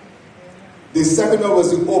 The second door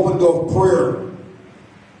was the open door of prayer.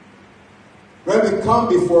 When we come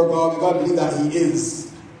before God, we got to believe that He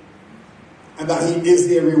is. And that He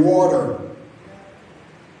is a rewarder.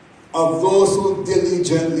 of those who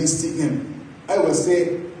diligently seek him. I would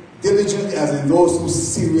say diligently as in those who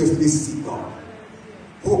seriously seek God,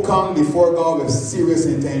 who come before God with serious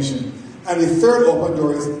intention. And the third open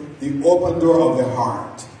door is the open door of the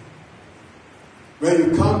heart. When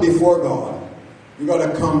you come before God, you got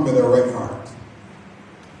to come with the right heart.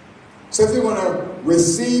 So if you want to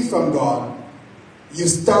receive from God, you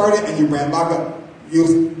start it and you bring back up.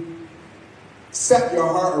 You set your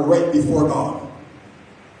heart right before God.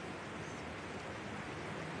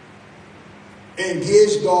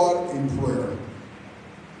 Engage God in prayer.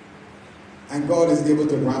 And God is able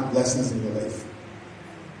to grant blessings in your life.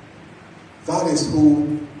 That is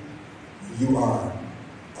who you are.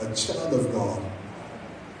 A child of God.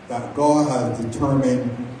 That God has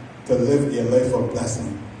determined to live a life of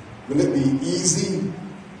blessing. Will it be easy?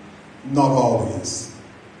 Not always.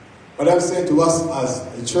 But I'm saying to us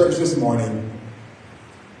as a church this morning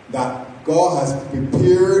that God has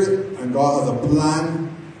prepared and God has a plan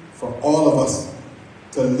for all of us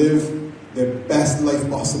to live the best life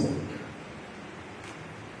possible.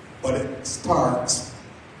 But it starts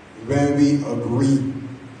when we agree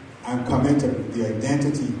and come into the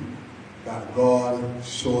identity that God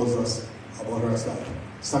shows us about ourselves.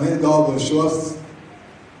 Sometimes God will show us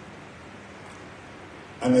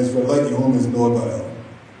an Israelite in whom is no God.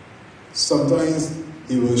 Sometimes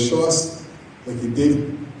he will show us, like he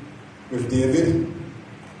did with David,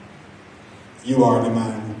 you are the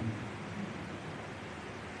man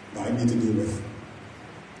that I need to deal with.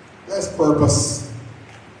 Let's purpose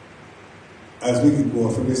as we can go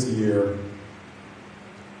through this year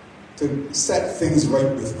to set things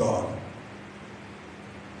right with God.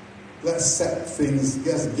 Let's get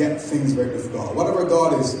things right with God. Whatever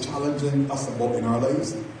God is challenging us about in our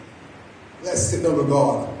lives, let's sit down with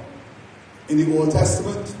God. In the Old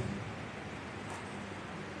Testament,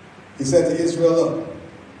 he said to Israel, look,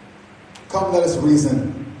 come let us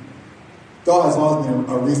reason. God has always been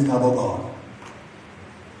a reasonable God.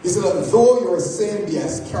 He said, look, though your sin be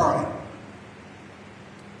as scarlet,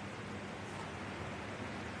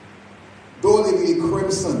 though they be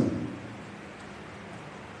crimson,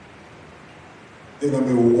 they're going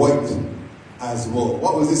to be white as wool.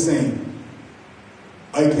 What was he saying?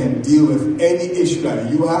 I can deal with any issue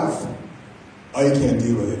that you have. I can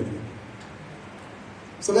deal with it.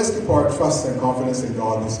 So let's keep our trust and confidence in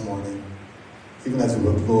God this morning, even as we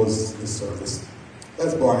will close this service.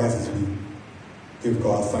 Let's bow our heads as we give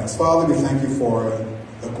God thanks. Father, we thank you for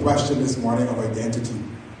the question this morning of identity.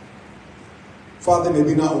 Father, may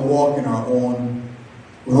we not walk in our own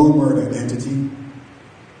rumored identity,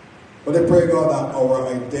 but I pray, God, that our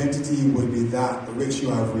identity would be that which you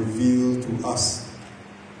have revealed to us,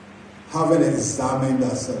 having examined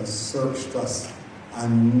us and searched us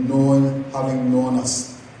and having known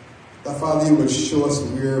us, that, Father, you would show us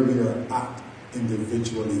where we are at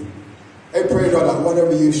individually. I pray, God, that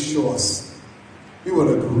whatever you show us, we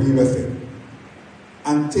would agree with it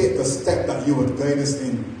and take the step that you would guide us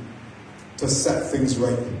in to set things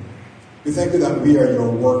right. We thank you that we are your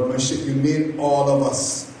workmanship. You made all of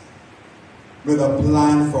us with a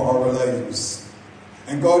plan for our lives.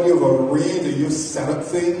 And God, you've arranged and you've set up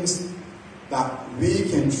things that we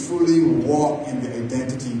can truly walk in the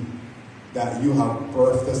identity that you have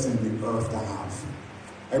birthed us in the earth to have.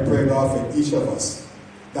 I pray, God, for each of us,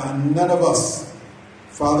 that none of us,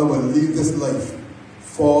 Father, will leave this life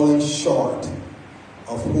falling short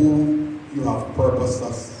of who you have purposed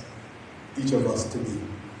us, each of us, to be.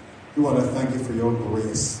 We want to thank you for your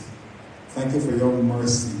grace. Thank you for your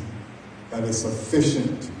mercy that is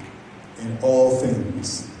sufficient in all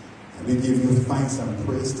things. And we give you thanks and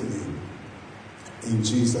praise today. In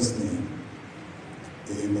Jesus' name,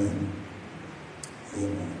 amen.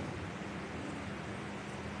 Amen.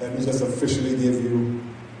 Let me just officially give you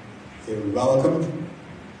a welcome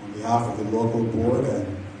on behalf of the local board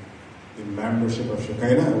and the membership of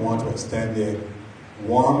Shekinah. I want to extend a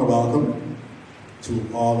warm welcome to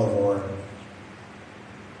all of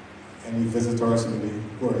any visitors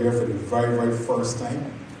who are here for the very, very first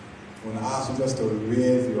time. I want to ask you just to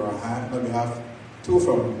raise your hand. We have two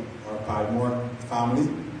from our Padmore family.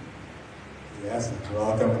 Yes,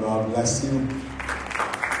 welcome. God bless you.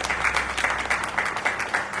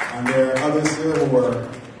 And there are others here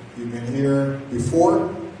you've been here before,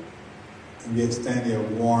 and we extend a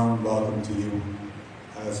warm welcome to you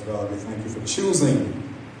as well. We thank you for choosing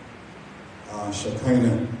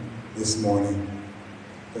Shekinah this morning.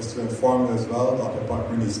 Just to inform you as well, Dr.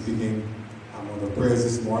 Buckman is speaking on the prayers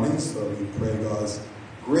this morning, so we pray God's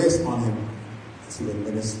grace on him as he will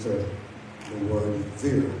minister the word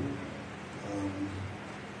there.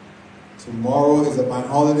 Tomorrow is a bank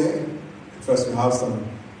holiday. First, we have some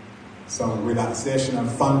some relaxation and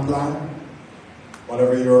fun plan,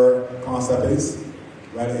 whatever your concept is,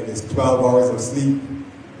 whether it is 12 hours of sleep,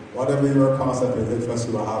 whatever your concept is, first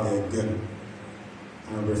you will have a good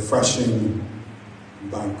and refreshing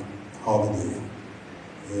bank holiday.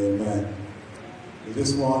 Amen. We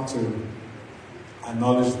just want to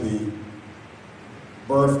acknowledge the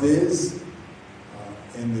birthdays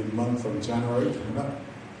in the month of January.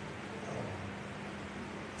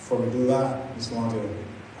 Before we do that, I just want to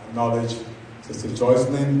acknowledge Sister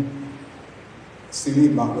Joycelyn Seeley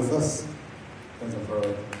back with us because of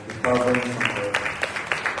her recovering from her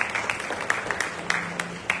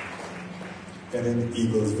getting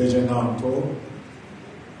Eagle's vision, I'm told.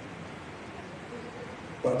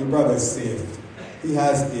 But the brother is safe. He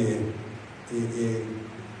has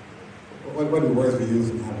what are the words we use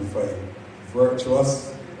in Amplify?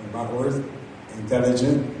 Virtuous, and backwards,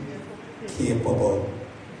 intelligent, capable.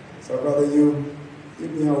 So brother, you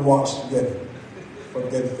being watched good for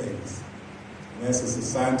good things. And then Sister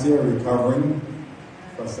Santia recovering.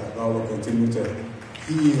 Trust that God will continue to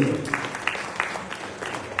heal.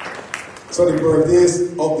 So the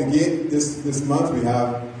birthdays up the gate this month, we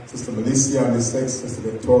have Sister Melissa on the 6th, Sister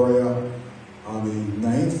Victoria on the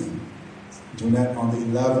 9th, Jeanette on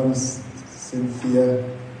the 11th, Cynthia,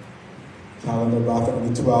 Calendar Bath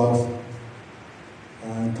on the 12th,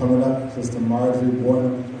 and coming up, Sister Marjorie born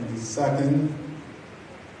on the 22nd,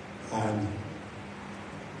 and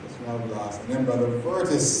this one last, and then Brother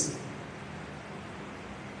Vertis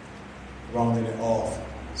rounding it off.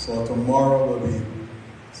 So tomorrow will be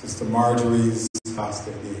Sister Marjorie's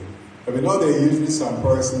casket day. But we know there are usually some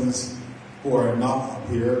persons who are not up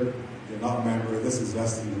here, you're not members. This is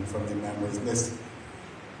just even from the members list.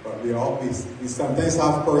 But we sometimes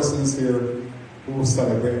have persons here who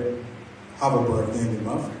have a birthday in the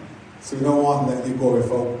month. So we don't want to let you go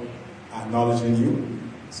without acknowledging you.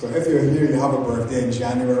 So if you're here, you have a birthday in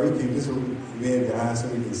January, can you just wave your hand so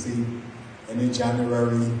we can see any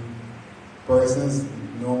January persons?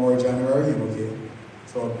 No more January? Okay.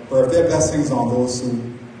 So birthday blessings on those who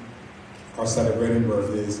are celebrating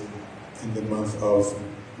birthdays in the month of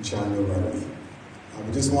January.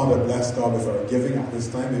 We just want to bless God with our giving at this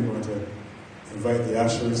time. We're going to invite the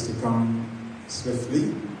ushers to come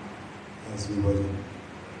swiftly as we would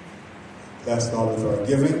bless God with our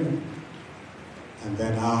giving. And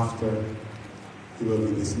then after he will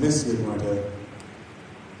be dismissed, we're going to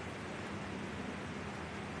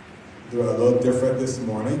do a little different this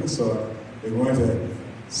morning. So we're going to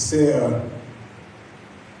say a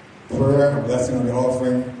prayer, a blessing on the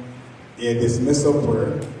offering, a dismissal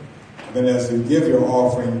prayer. And then as you give your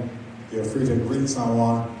offering, you're free to greet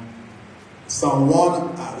someone,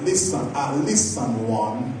 at least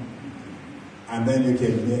someone, and then you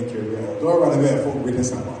can make your way out. Don't run away before greeting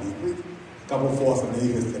somebody. Greet a couple of folks and then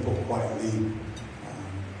you can step up quietly.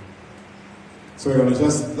 So we're going to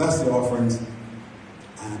just bless the offerings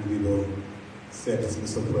and we will say a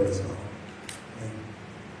dismissal prayer as well.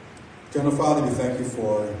 Eternal Father, we thank you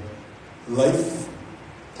for life,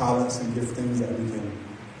 talents, and giftings that we can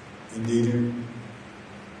indeed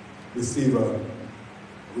receive a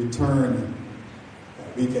return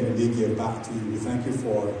that we can indeed give back to you. We thank you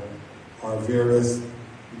for our various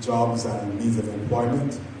jobs and means of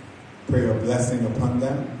employment. Pray your blessing upon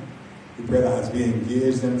them. We pray that as we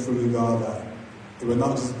engage them through you, God, that it will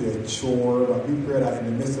not just be a chore, but we pray that in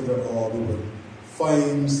the midst of it all, we will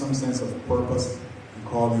find some sense of purpose and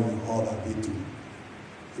calling in all that we do.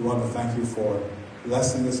 We want to thank you for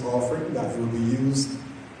blessing this offering, that it will be used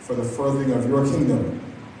for the furthering of your kingdom,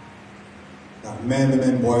 that men,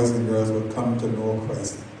 women, boys, and girls will come to know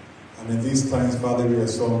Christ. And in these times, Father, we are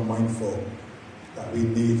so mindful that we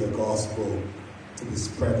need the gospel to be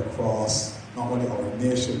spread across not only our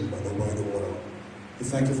nation, but the wider world. We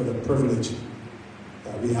thank you for the privilege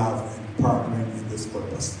that we have in partnering in this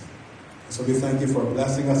purpose. And so we thank you for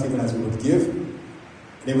blessing us even as we would give,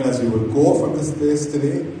 and even as we would go from this place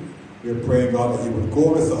today. We are praying, God, that you would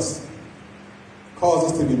go with us.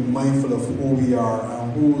 Cause us to be mindful of who we are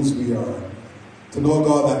and whose we are. To know,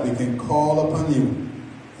 God, that we can call upon you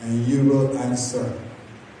and you will answer.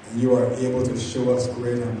 And you are able to show us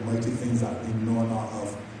great and mighty things that we know not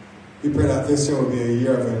of. We pray that this year will be a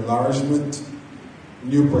year of enlargement,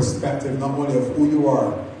 new perspective, not only of who you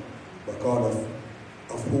are, but God,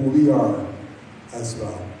 of who we are as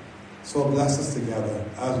well. So bless us together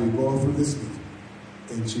as we go through this week.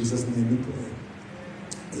 In Jesus' name we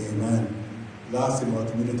pray. Amen. Lastly, we'll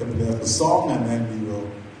continue to play the song and then we will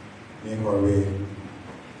make our way.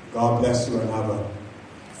 God bless you and have a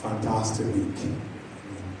fantastic week.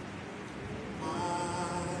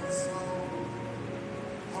 My soul,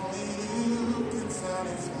 only you can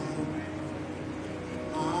satisfy.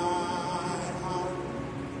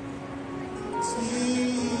 There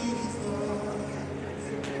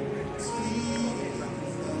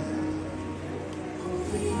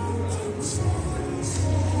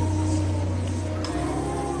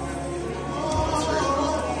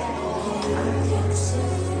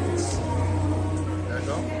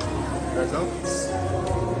you go.